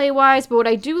gameplay-wise, but what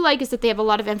I do like is that they have a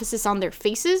lot of emphasis on their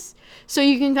faces, so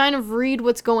you can kind of read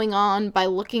what's going on by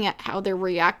looking at how they're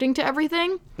reacting to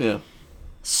everything. Yeah.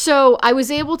 So I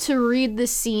was able to read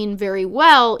this scene very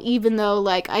well, even though,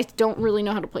 like, I don't really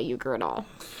know how to play euchre at all.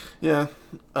 Yeah.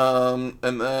 And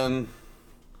then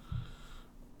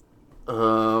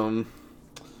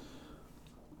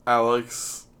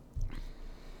Alex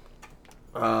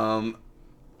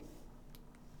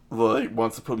like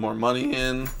wants to put more money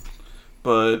in,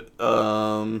 but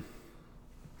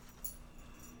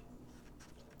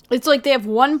it's like they have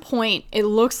 1 point. It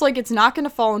looks like it's not going to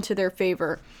fall into their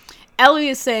favor. Ellie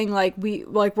is saying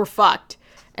we're fucked,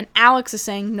 and Alex is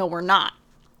saying no, we're not.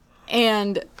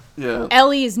 And yeah,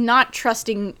 Ellie is not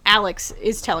trusting Alex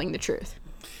is telling the truth.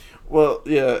 Well,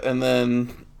 yeah, and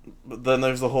then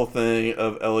there's the whole thing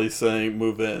of Ellie saying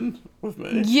move in with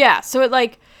me. Yeah, so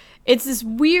it's this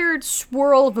weird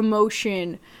swirl of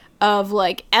emotion of,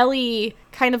 like, Ellie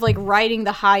kind of, like, riding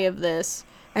the high of this,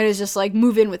 and is just like,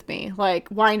 move in with me. Like,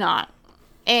 why not?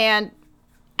 And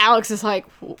Alex is like,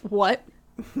 what?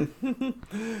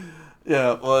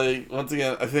 Yeah, like, once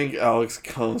again, I think Alex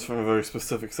comes from a very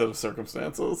specific set of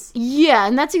circumstances. Yeah,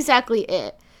 and that's exactly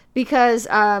it. Because,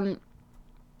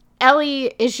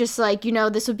 Ellie is just like,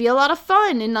 this would be a lot of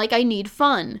fun, and, like, I need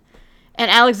fun. And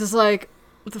Alex is like,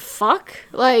 what the fuck?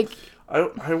 Like...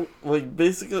 I like,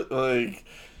 basically,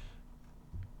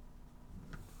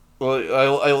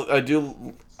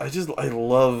 I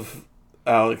love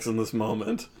Alex in this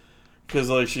moment. Because,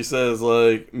 like, she says,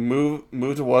 like, move to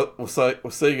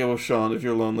Wasaga with Sean if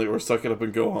you're lonely, or suck it up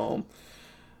and go home.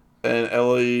 And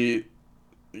Ellie,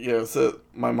 said,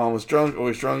 my mom was drunk,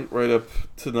 always drunk, right up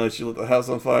to the night she lit the house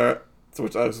on fire, to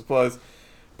which Alex replies,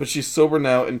 but she's sober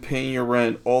now and paying your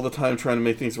rent all the time trying to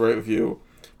make things right with you.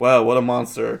 Wow, what a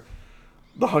monster.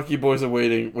 The hockey boys are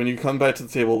waiting. When you come back to the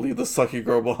table, leave the sucky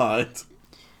girl behind.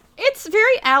 It's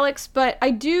very Alex, but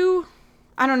I don't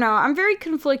know, I'm very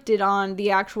conflicted on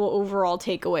the actual overall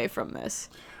takeaway from this.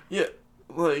 Yeah,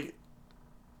 like,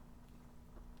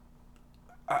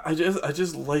 I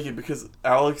just like it because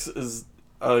Alex is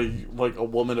a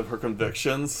woman of her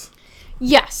convictions.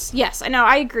 Yes, I know,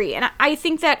 I agree. And I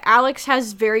think that Alex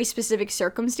has very specific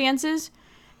circumstances,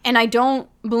 and I don't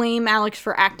blame Alex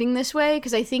for acting this way,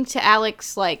 because I think to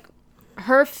Alex, like,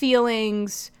 her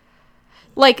feelings...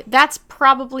 Like, that's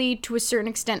probably, to a certain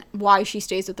extent, why she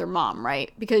stays with her mom,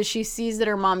 right? Because she sees that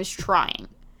her mom is trying.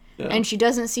 Yeah. And she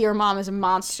doesn't see her mom as a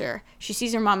monster. She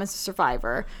sees her mom as a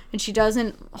survivor. And she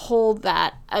doesn't hold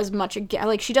that as much...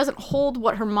 Like, she doesn't hold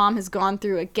what her mom has gone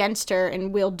through against her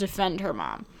and will defend her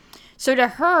mom. So to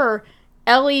her,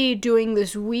 Ellie doing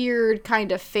this weird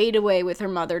kind of fade away with her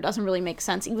mother doesn't really make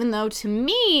sense. Even though, to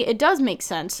me, it does make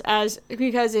sense.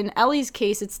 Because in Ellie's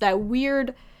case, it's that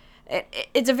weird...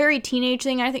 It's a very teenage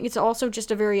thing. I think it's also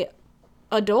just a very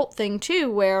adult thing,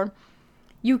 too, where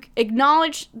you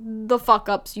acknowledge the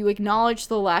fuck-ups, you acknowledge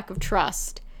the lack of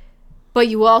trust, but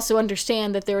you also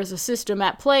understand that there is a system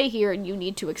at play here and you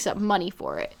need to accept money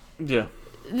for it. Yeah.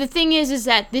 The thing is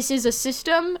that this is a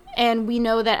system, and we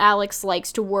know that Alex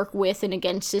likes to work with and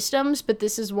against systems, but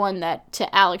this is one that,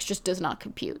 to Alex, just does not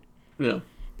compute. Yeah.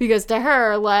 Because to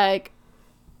her, like,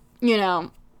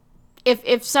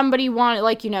 if somebody wanted,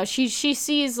 like, she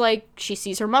sees, like, she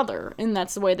sees her mother, and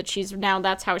that's the way that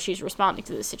that's how she's responding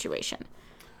to this situation.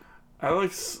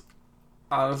 Alex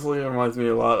honestly reminds me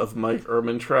a lot of Mike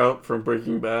Ehrmantraut from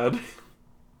Breaking Bad.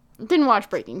 Didn't watch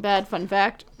Breaking Bad, fun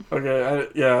fact. Okay,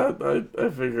 I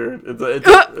figured.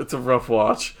 It's a rough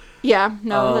watch. Yeah,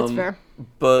 no, that's fair.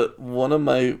 But one of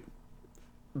my...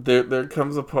 There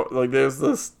comes a part... Like, there's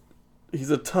this...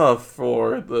 He's a tough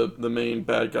for the main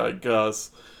bad guy, Gus.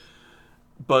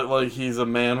 But, like, he's a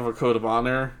man of a code of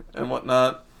honor and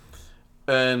whatnot.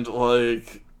 And,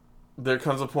 like, there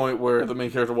comes a point where the main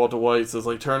character, Walter White, says,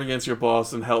 like, turn against your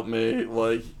boss and help me.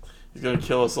 Like, he's gonna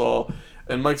kill us all.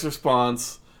 And Mike's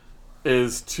response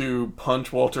is to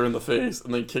punch Walter in the face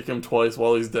and then kick him twice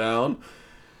while he's down.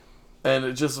 And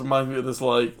it just reminds me of this,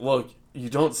 like, look, you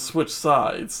don't switch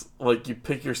sides. Like, you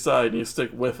pick your side and you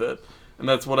stick with it. And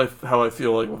that's how I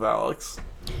feel like with Alex.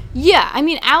 Yeah, I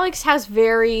mean, Alex has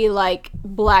very, like,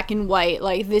 black and white,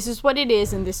 like, this is what it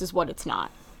is and this is what it's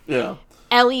not. Yeah.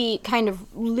 Ellie kind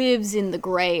of lives in the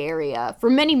gray area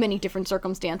for many, many different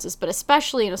circumstances, but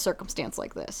especially in a circumstance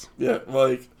like this. Yeah,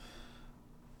 like,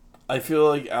 I feel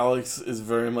like Alex is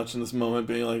very much in this moment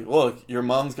being like, look, your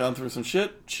mom's gone through some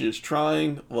shit, she is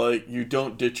trying, like, you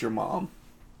don't ditch your mom.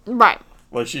 Right.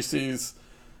 Like, she sees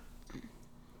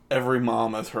every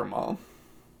mom as her mom.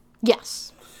 Yes.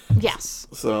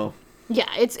 So. Yeah,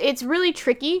 it's really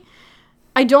tricky.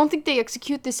 I don't think they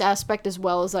execute this aspect as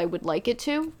well as I would like it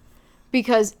to,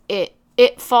 because it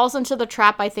falls into the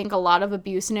trap I think a lot of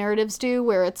abuse narratives do,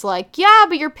 where it's like, yeah,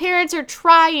 but your parents are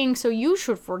trying, so you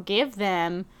should forgive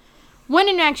them. When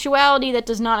in actuality, that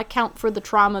does not account for the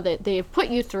trauma that they have put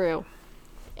you through.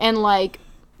 And, like,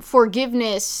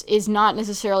 forgiveness is not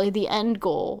necessarily the end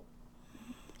goal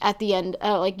at the end,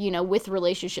 with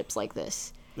relationships like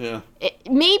this. Yeah.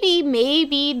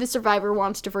 Maybe the survivor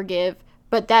wants to forgive,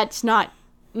 but that's not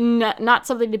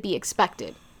something to be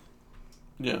expected.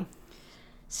 Yeah.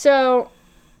 So,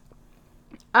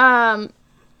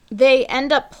 they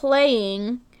end up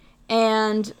playing,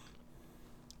 and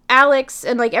Alex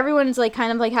and, like, everyone's, like,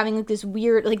 kind of, like, having, like, this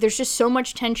weird, like, there's just so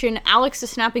much tension. Alex is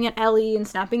snapping at Ellie and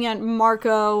snapping at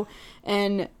Marco,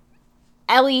 and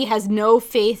Ellie has no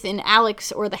faith in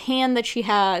Alex or the hand that she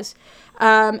has.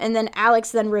 And then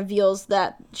Alex then reveals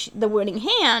that the winning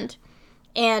hand,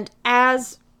 and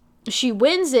as she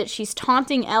wins it, she's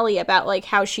taunting Ellie about, like,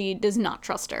 how she does not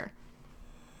trust her.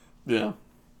 Yeah.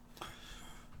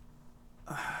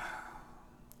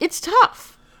 It's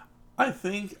tough. I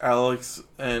think Alex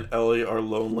and Ellie are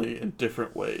lonely in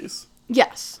different ways.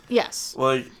 Yes.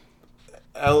 Like,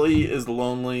 Ellie is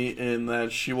lonely in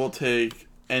that she will take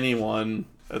anyone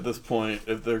at this point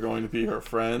if they're going to be her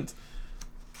friend.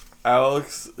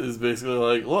 Alex is basically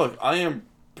like, look, I am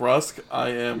brusque, I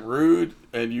am rude,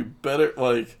 and you better,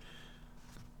 like,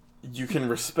 you can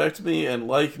respect me and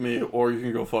like me, or you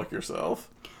can go fuck yourself.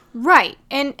 Right.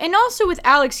 And also with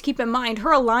Alex, keep in mind,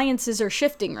 her alliances are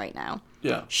shifting right now.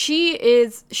 Yeah. She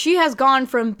has gone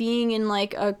from being in,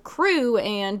 like, a crew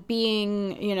and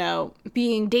being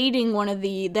dating one of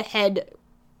the head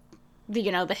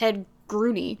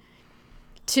Groody,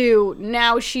 to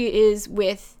now she is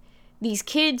with these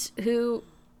kids who,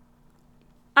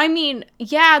 I mean,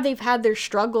 yeah, they've had their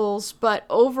struggles, but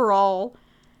overall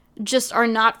just are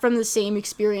not from the same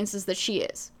experiences that she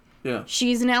is. Yeah.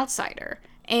 She's an outsider.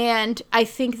 And I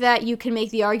think that you can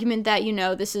make the argument that,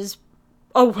 this is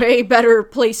a way better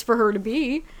place for her to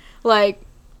be. Like,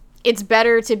 it's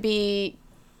better to be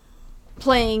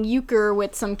playing euchre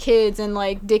with some kids and,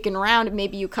 like, dicking around, and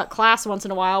maybe you cut class once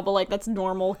in a while, but, like, that's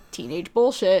normal teenage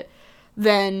bullshit,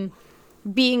 than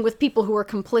being with people who are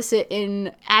complicit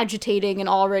in agitating an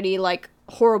already, like,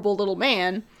 horrible little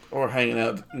man. Or hanging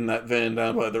out in that van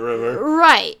down by the river.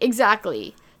 Right,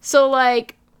 exactly. So,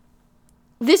 like,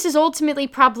 this is ultimately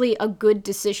probably a good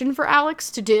decision for Alex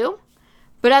to do,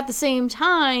 but at the same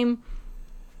time,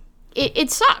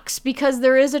 it sucks because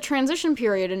there is a transition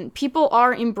period and people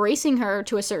are embracing her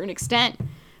to a certain extent,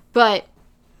 but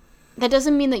that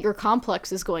doesn't mean that your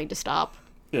complex is going to stop.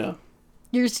 Yeah.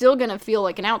 You're still going to feel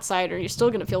like an outsider. You're still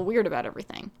going to feel weird about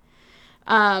everything.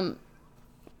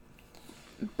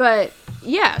 But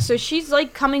yeah, so she's,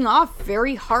 like, coming off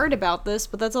very hard about this,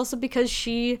 but that's also because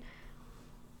she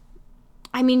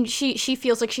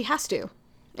feels like she has to.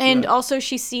 And also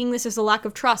she's seeing this as a lack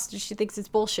of trust, and she thinks it's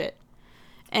bullshit.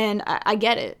 And I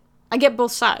get it. I get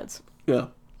both sides. Yeah.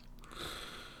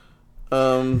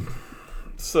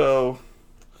 So,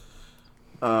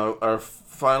 our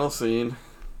final scene.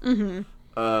 Mm-hmm.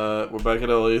 We're back at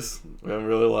Ellie's. We haven't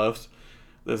really left.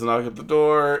 There's a knock at the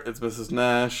door. It's Mrs.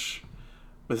 Nash.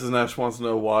 Mrs. Nash wants to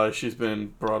know why she's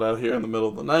been brought out here in the middle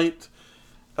of the night.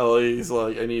 Ellie's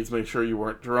like, I need to make sure you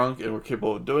weren't drunk and were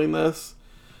capable of doing this.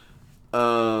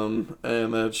 And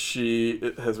that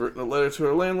she has written a letter to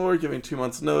her landlord giving 2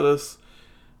 months' notice.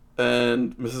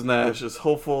 And Mrs. Nash is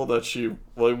hopeful that she,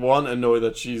 well, one, annoyed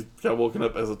that she got woken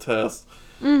up as a test.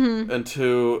 Mm-hmm. And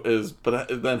two,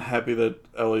 but then happy that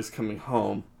Ellie's coming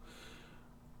home.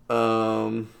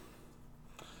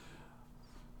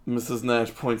 Mrs.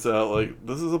 Nash points out, like,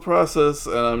 this is a process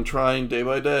and I'm trying day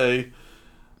by day.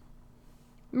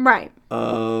 Right.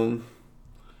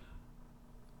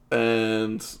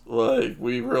 And, like,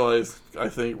 we realize, I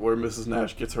think, where Mrs.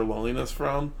 Nash gets her loneliness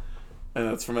from, and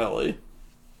that's from Ellie.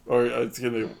 Or,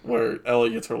 excuse me, where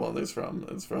Ellie gets her loneliness from.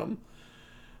 It's from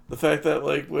the fact that,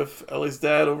 like, with Ellie's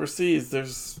dad overseas,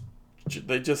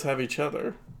 they just have each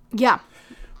other. Yeah.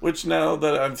 Which, now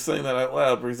that I'm saying that out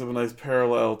loud, brings up a nice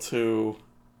parallel to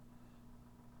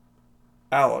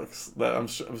Alex. That I'm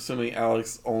assuming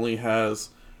Alex only has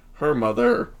her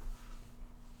mother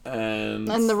and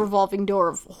the revolving door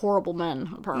of horrible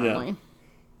men, apparently. Yeah.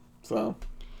 So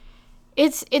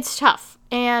it's tough,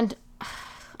 and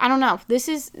I don't know.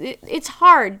 It's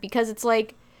hard because it's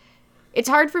like, it's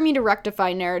hard for me to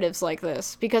rectify narratives like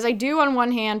this, because I do on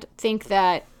one hand think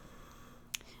that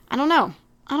I don't know.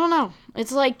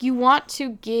 It's like, you want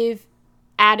to give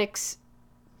addicts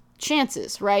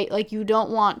chances, right? Like, you don't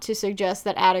want to suggest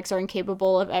that addicts are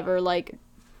incapable of ever, like,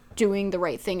 doing the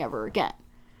right thing ever again.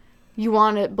 You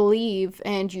want to believe,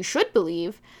 and you should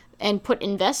believe, and put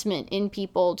investment in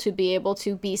people to be able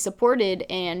to be supported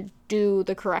and do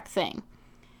the correct thing.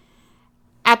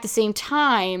 At the same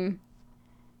time,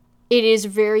 it is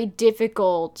very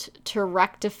difficult to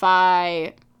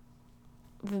rectify.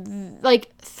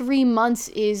 Like, 3 months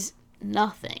is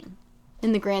nothing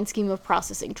in the grand scheme of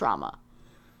processing trauma.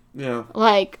 Yeah.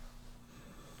 Like,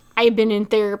 I've been in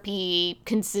therapy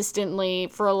consistently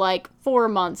for, like, 4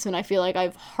 months, and I feel like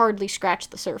I've hardly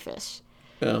scratched the surface.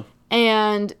 Yeah.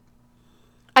 And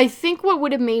I think what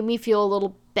would have made me feel a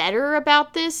little better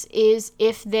about this is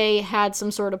if they had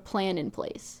some sort of plan in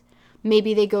place.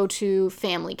 Maybe they go to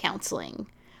family counseling,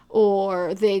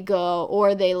 or they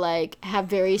like have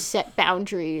very set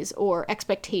boundaries or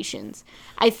expectations.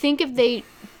 I think if they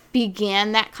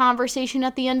began that conversation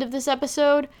at the end of this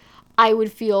episode, I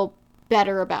would feel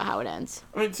better about how it ends.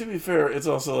 I mean, to be fair, it's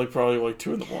also, like, probably, like,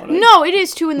 2 in the morning. No, it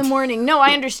is 2 in the morning. No,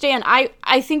 I understand.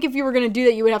 I think if you were going to do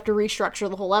that, you would have to restructure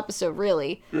the whole episode,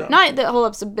 really. Yeah. Not the whole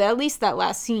episode, but at least that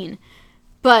last scene.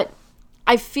 But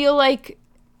I feel like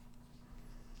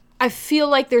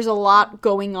there's a lot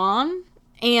going on,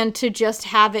 and to just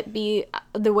have it be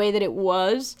the way that it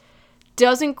was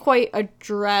doesn't quite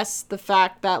address the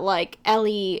fact that, like,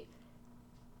 Ellie,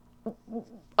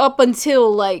 up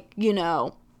until, like, you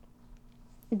know,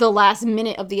 the last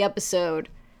minute of the episode,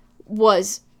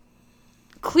 was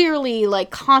clearly,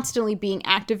 like, constantly being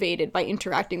activated by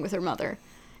interacting with her mother.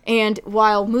 And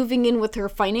while moving in with her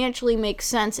financially makes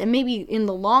sense, and maybe in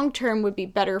the long term would be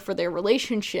better for their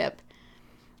relationship,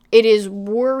 it is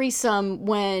worrisome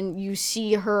when you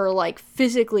see her, like,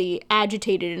 physically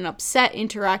agitated and upset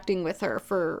interacting with her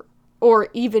or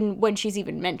even when she's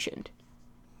even mentioned.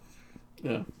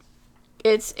 Yeah.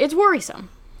 It's worrisome.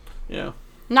 Yeah.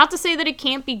 Not to say that it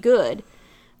can't be good,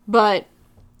 but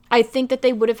I think that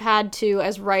they would have had to,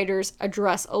 as writers,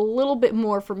 address a little bit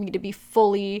more for me to be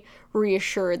fully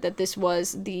reassured that this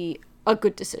was a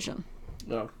good decision.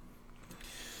 Yeah.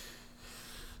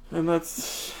 And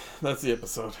that's the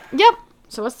episode. Yep.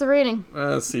 So what's the rating?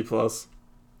 C+.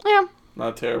 Yeah.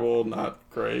 Not terrible, not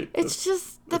great. It's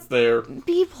just it's there.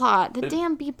 B-plot.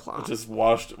 Damn B-plot. It just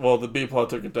washed... Well, the B-plot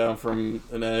took it down from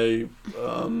an A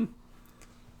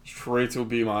straight to a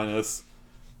B-.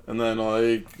 And then,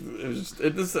 like,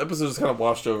 this episode just kind of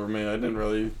washed over me. I didn't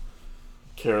really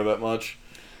care that much.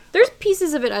 There's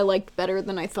pieces of it I liked better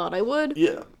than I thought I would.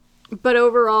 Yeah. But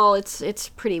overall, it's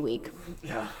pretty weak.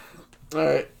 Yeah.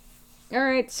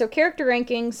 Alright, so character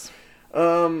rankings.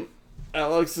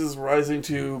 Alex is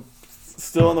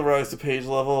still on the rise to Paige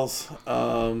levels,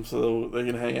 so they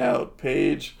can hang out.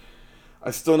 Paige,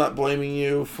 I'm still not blaming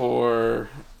you for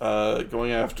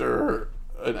going after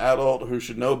an adult who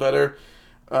should know better.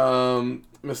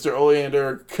 Mr.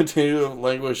 Oleander, continue to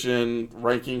languish in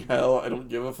ranking hell. I don't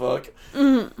give a fuck.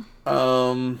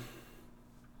 Mm-hmm.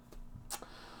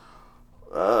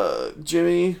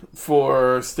 Jimmy,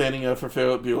 for standing up for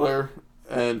Philip Bueller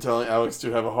and telling Alex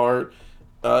to have a heart.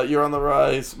 You're on the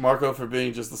rise. Marco, for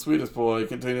being just the sweetest boy.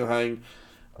 Continue to hang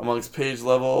amongst Paige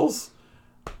levels.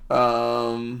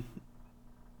 Manny,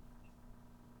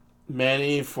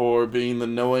 for being the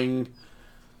knowing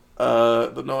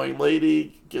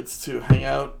lady, gets to hang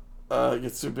out,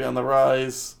 gets to be on the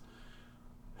rise.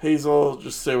 Hazel,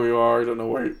 just stay where you are. I don't know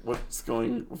what's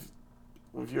going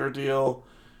with your deal.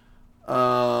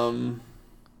 So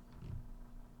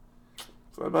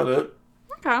that's about it.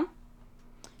 Okay.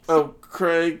 Oh,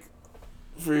 Craig,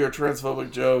 for your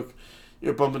transphobic joke,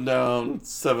 you're bumping down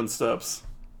 7 steps.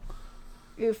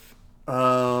 Oof.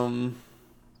 I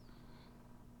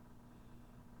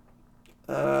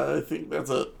think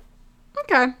that's it.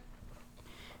 Okay.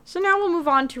 So now we'll move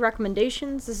on to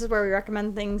recommendations. This is where we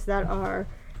recommend things that are...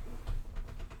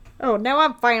 Oh, now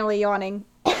I'm finally yawning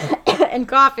and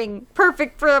coughing.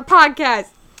 Perfect for the podcast.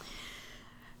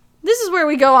 This is where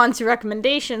we go on to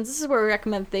recommendations. This is where we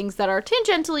recommend things that are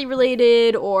tangentially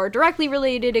related or directly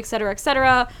related, etc.,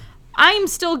 etc. I'm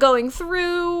still going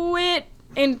through it,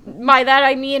 and by that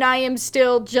I mean I am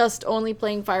still just only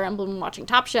playing Fire Emblem and watching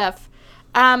Top Chef.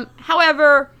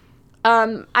 However,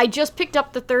 I just picked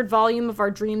up the 3rd volume of Our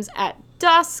Dreams at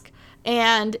Dusk,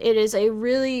 and it is a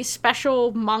really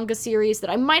special manga series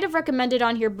that I might have recommended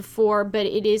on here before, but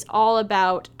it is all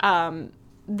about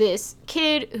this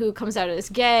kid who comes out as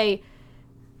gay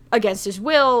against his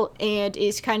will and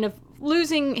is kind of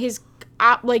losing his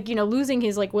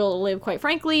will to live, quite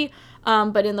frankly,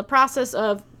 but in the process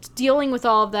of dealing with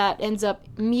all of that ends up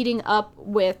meeting up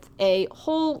with a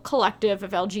whole collective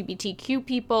of LGBTQ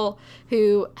people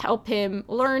who help him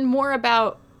learn more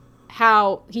about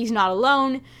how he's not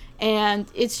alone.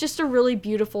 And it's just a really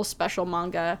beautiful, special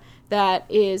manga that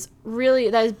is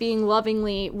being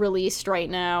lovingly released right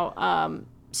now.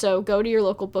 So go to your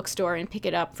local bookstore and pick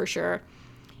it up for sure.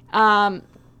 But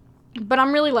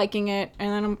I'm really liking it.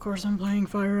 And then, of course, I'm playing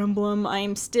Fire Emblem. I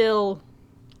am still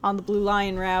on the Blue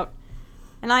Lion route.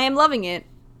 And I am loving it.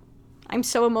 I'm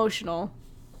so emotional.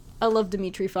 I love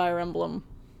Dimitri Fire Emblem,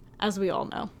 as we all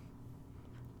know.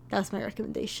 That's my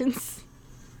recommendations.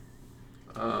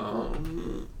 Did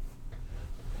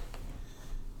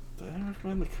I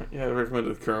recommend I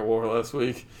recommended the Current War last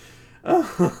week.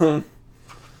 I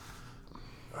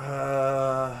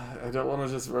don't want to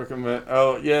just recommend...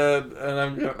 Oh, yeah,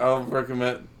 and I'll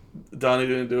recommend... Donnie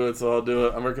didn't do it, so I'll do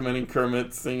it. I'm recommending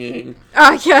Kermit singing.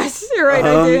 Ah, yes, you're right,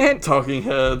 I didn't. Talking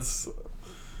Heads.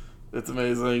 It's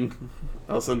amazing.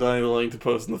 I'll send Donnie the link to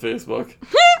post on the Facebook.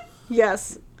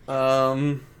 Yes.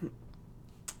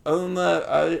 Other than that,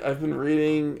 I've been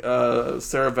reading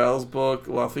Sarah Vowell's book,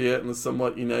 Lafayette and the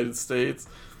Somewhat United States.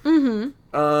 Mm-hmm.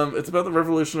 It's about the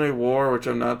Revolutionary War, which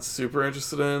I'm not super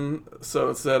interested in. So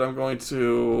instead, I'm going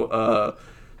to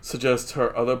suggest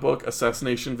her other book,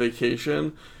 Assassination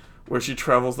Vacation, where she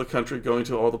travels the country going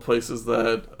to all the places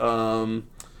that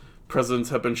presidents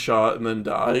have been shot and then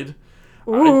died.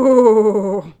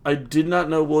 Ooh. I did not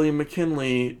know William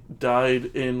McKinley died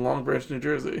in Long Branch, New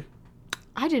Jersey.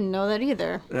 I didn't know that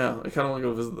either. Yeah, I kind of want to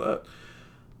go visit that.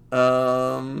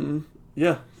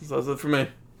 Yeah, so that's it for me.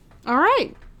 All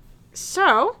right.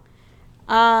 So,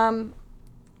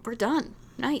 we're done.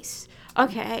 Nice.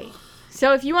 Okay.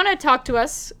 So if you want to talk to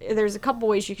us, there's a couple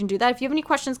ways you can do that. If you have any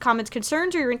questions, comments,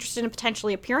 concerns, or you're interested in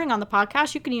potentially appearing on the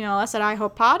podcast, you can email us at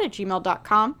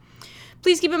ihopepod@gmail.com.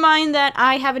 Please keep in mind that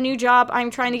I have a new job. I'm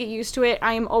trying to get used to it.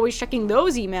 I am always checking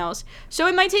those emails. So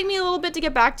it might take me a little bit to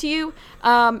get back to you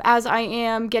as I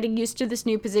am getting used to this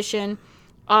new position.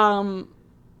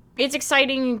 It's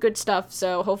exciting and good stuff,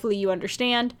 so hopefully you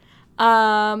understand.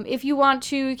 If you want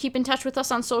to keep in touch with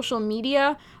us on social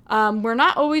media, we're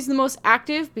not always the most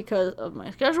active because of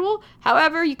my schedule.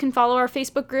 However, you can follow our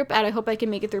Facebook group at I Hope I Can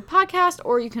Make It Through Podcast,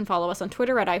 or you can follow us on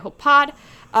Twitter at IHopePod.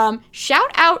 Shout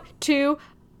out to...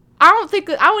 I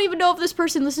don't even know if this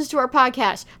person listens to our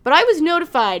podcast, but I was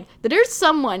notified that there's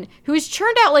someone who has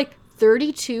churned out like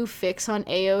 32 fics on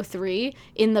AO3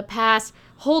 in the past.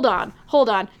 Hold on.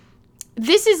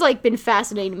 This has like been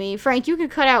fascinating to me. Frank, you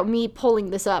could cut out me pulling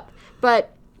this up, and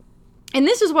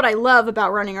this is what I love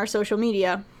about running our social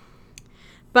media.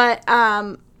 But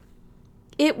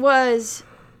it was,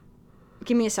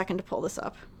 give me a second to pull this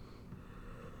up.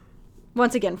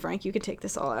 Once again, Frank, you could take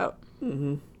this all out.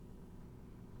 Mm-hmm.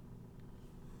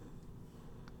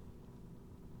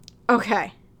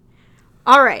 Okay.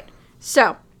 All right.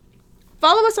 So,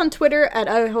 follow us on Twitter at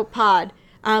IHopePod,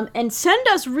 and send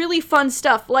us really fun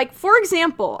stuff. Like, for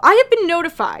example, I have been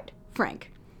notified,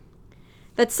 Frank,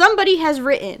 that somebody has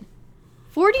written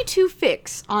 42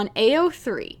 fics on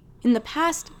AO3 in the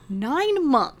past 9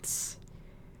 months,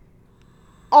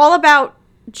 all about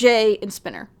Jay and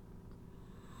Spinner.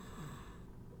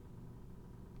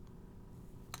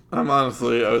 I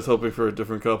was hoping for a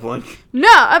different coupling.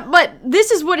 No, but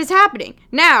this is what is happening.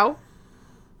 Now,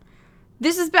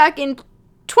 this is back in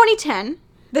 2010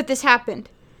 that this happened.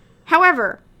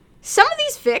 However, some of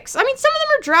these fics, some of them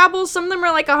are drabble, some of them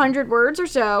are like 100 words or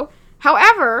so.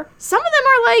 However, some of them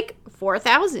are like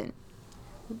 4,000,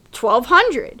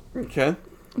 1,200. Okay.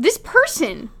 This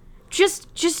person just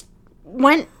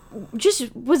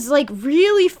was like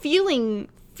really feeling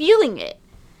it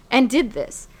and did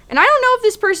this. And I don't know if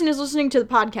this person is listening to the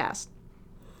podcast.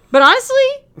 But honestly,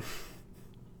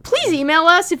 please email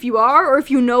us if you are, or if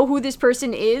you know who this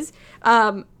person is.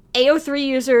 AO3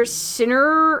 user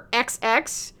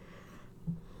SinnerXX,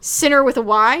 Sinner with a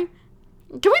Y.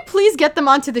 Can we please get them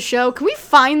onto the show? Can we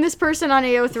find this person on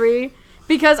AO3?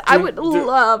 Because I would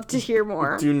love to hear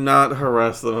more. Do not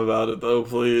harass them about it, though,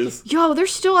 please. Yo, they're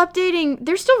still updating.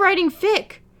 They're still writing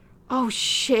fic. Oh,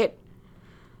 shit.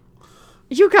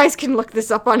 You guys can look this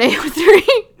up on AO3.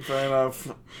 Fair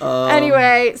enough.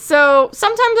 Anyway, so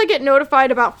sometimes I get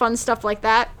notified about fun stuff like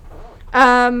that.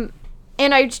 And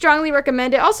I strongly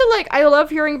recommend it. Also, like, I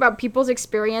love hearing about people's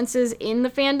experiences in the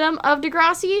fandom of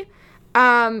Degrassi.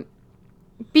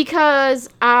 Because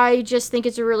I just think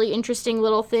it's a really interesting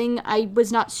little thing. I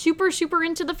was not super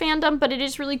into the fandom, but it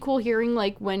is really cool hearing,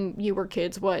 like, when you were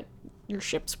kids, what your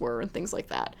ships were and things like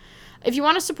that. If you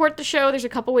want to support the show, there's a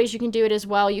couple ways you can do it as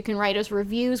well. You can write us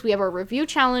reviews. We have our review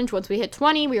challenge. Once we hit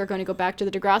 20, we are going to go back to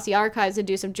the Degrassi archives and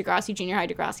do some Degrassi Junior High,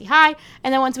 Degrassi High.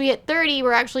 And then once we hit 30,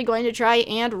 we're actually going to try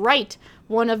and write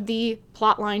one of the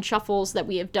plotline shuffles that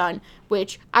we have done,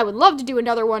 which I would love to do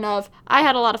another one of. I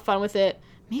had a lot of fun with it.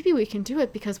 Maybe we can do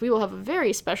it because we will have a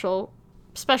very special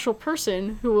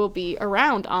person who will be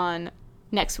around on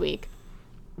next week.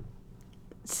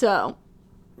 So...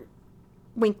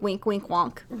 wink, wink, wink,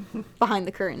 wonk. Behind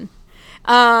the curtain.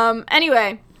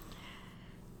 Anyway.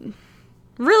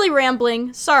 Really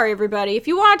rambling. Sorry, everybody. If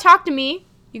you want to talk to me,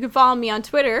 you can follow me on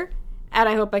Twitter at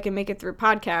I Hope I Can Make It Through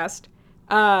Podcast.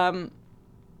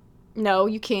 No,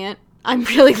 you can't. I'm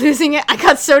really losing it. I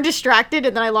got so distracted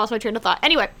and then I lost my train of thought.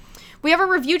 Anyway, we have a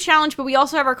review challenge, but we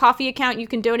also have our coffee account. You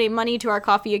can donate money to our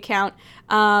coffee account.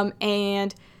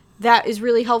 And that is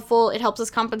really helpful. It helps us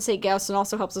compensate guests and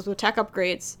also helps us with tech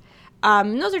upgrades.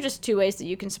 Those are just 2 ways that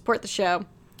you can support the show.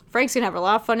 Frank's gonna have a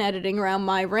lot of fun editing around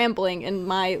my rambling and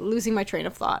my losing my train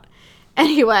of thought.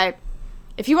 Anyway,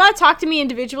 if you want to talk to me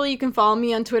individually, you can follow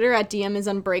me on Twitter at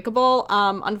DMIsUnbreakable.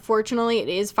 Unfortunately, it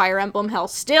is Fire Emblem Hell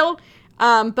still.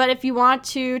 But if you want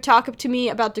to talk to me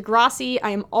about Degrassi,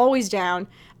 I am always down.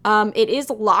 It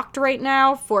is locked right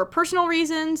now for personal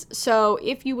reasons, so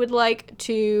if you would like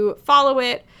to follow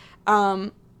it,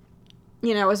 as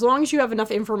long as you have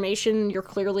enough information, you're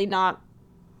clearly not,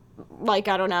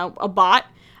 a bot,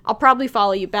 I'll probably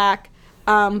follow you back.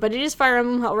 But it is Fire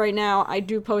Emblem Hell right now. I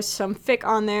do post some fic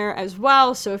on there as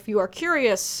well, so if you are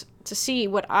curious to see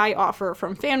what I offer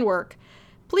from fan work,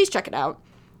 please check it out.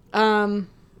 And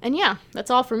yeah, that's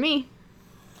all for me.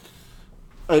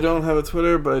 I don't have a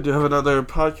Twitter, but I do have another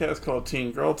podcast called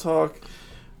Teen Girl Talk.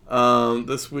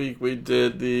 This week we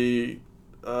did the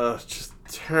just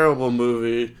terrible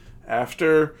movie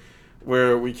After,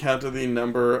 where we counted the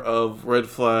number of red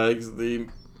flags the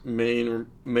main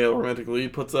male romantic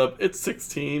lead puts up. It's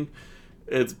 16.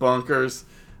 It's bonkers.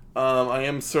 I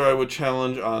am Sir I Would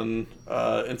Challenge on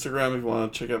Instagram if you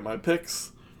want to check out my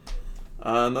pics.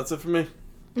 And that's it for me.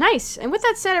 Nice. And with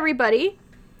that said, everybody,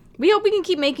 we hope we can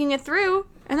keep making it through,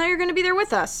 and that you're going to be there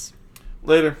with us.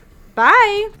 Later.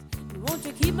 Bye. Won't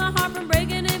you keep my heart from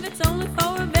breaking if it's only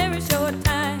for a very short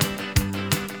time?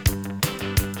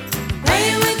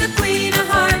 Playing with the Queen of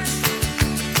Hearts.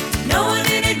 No one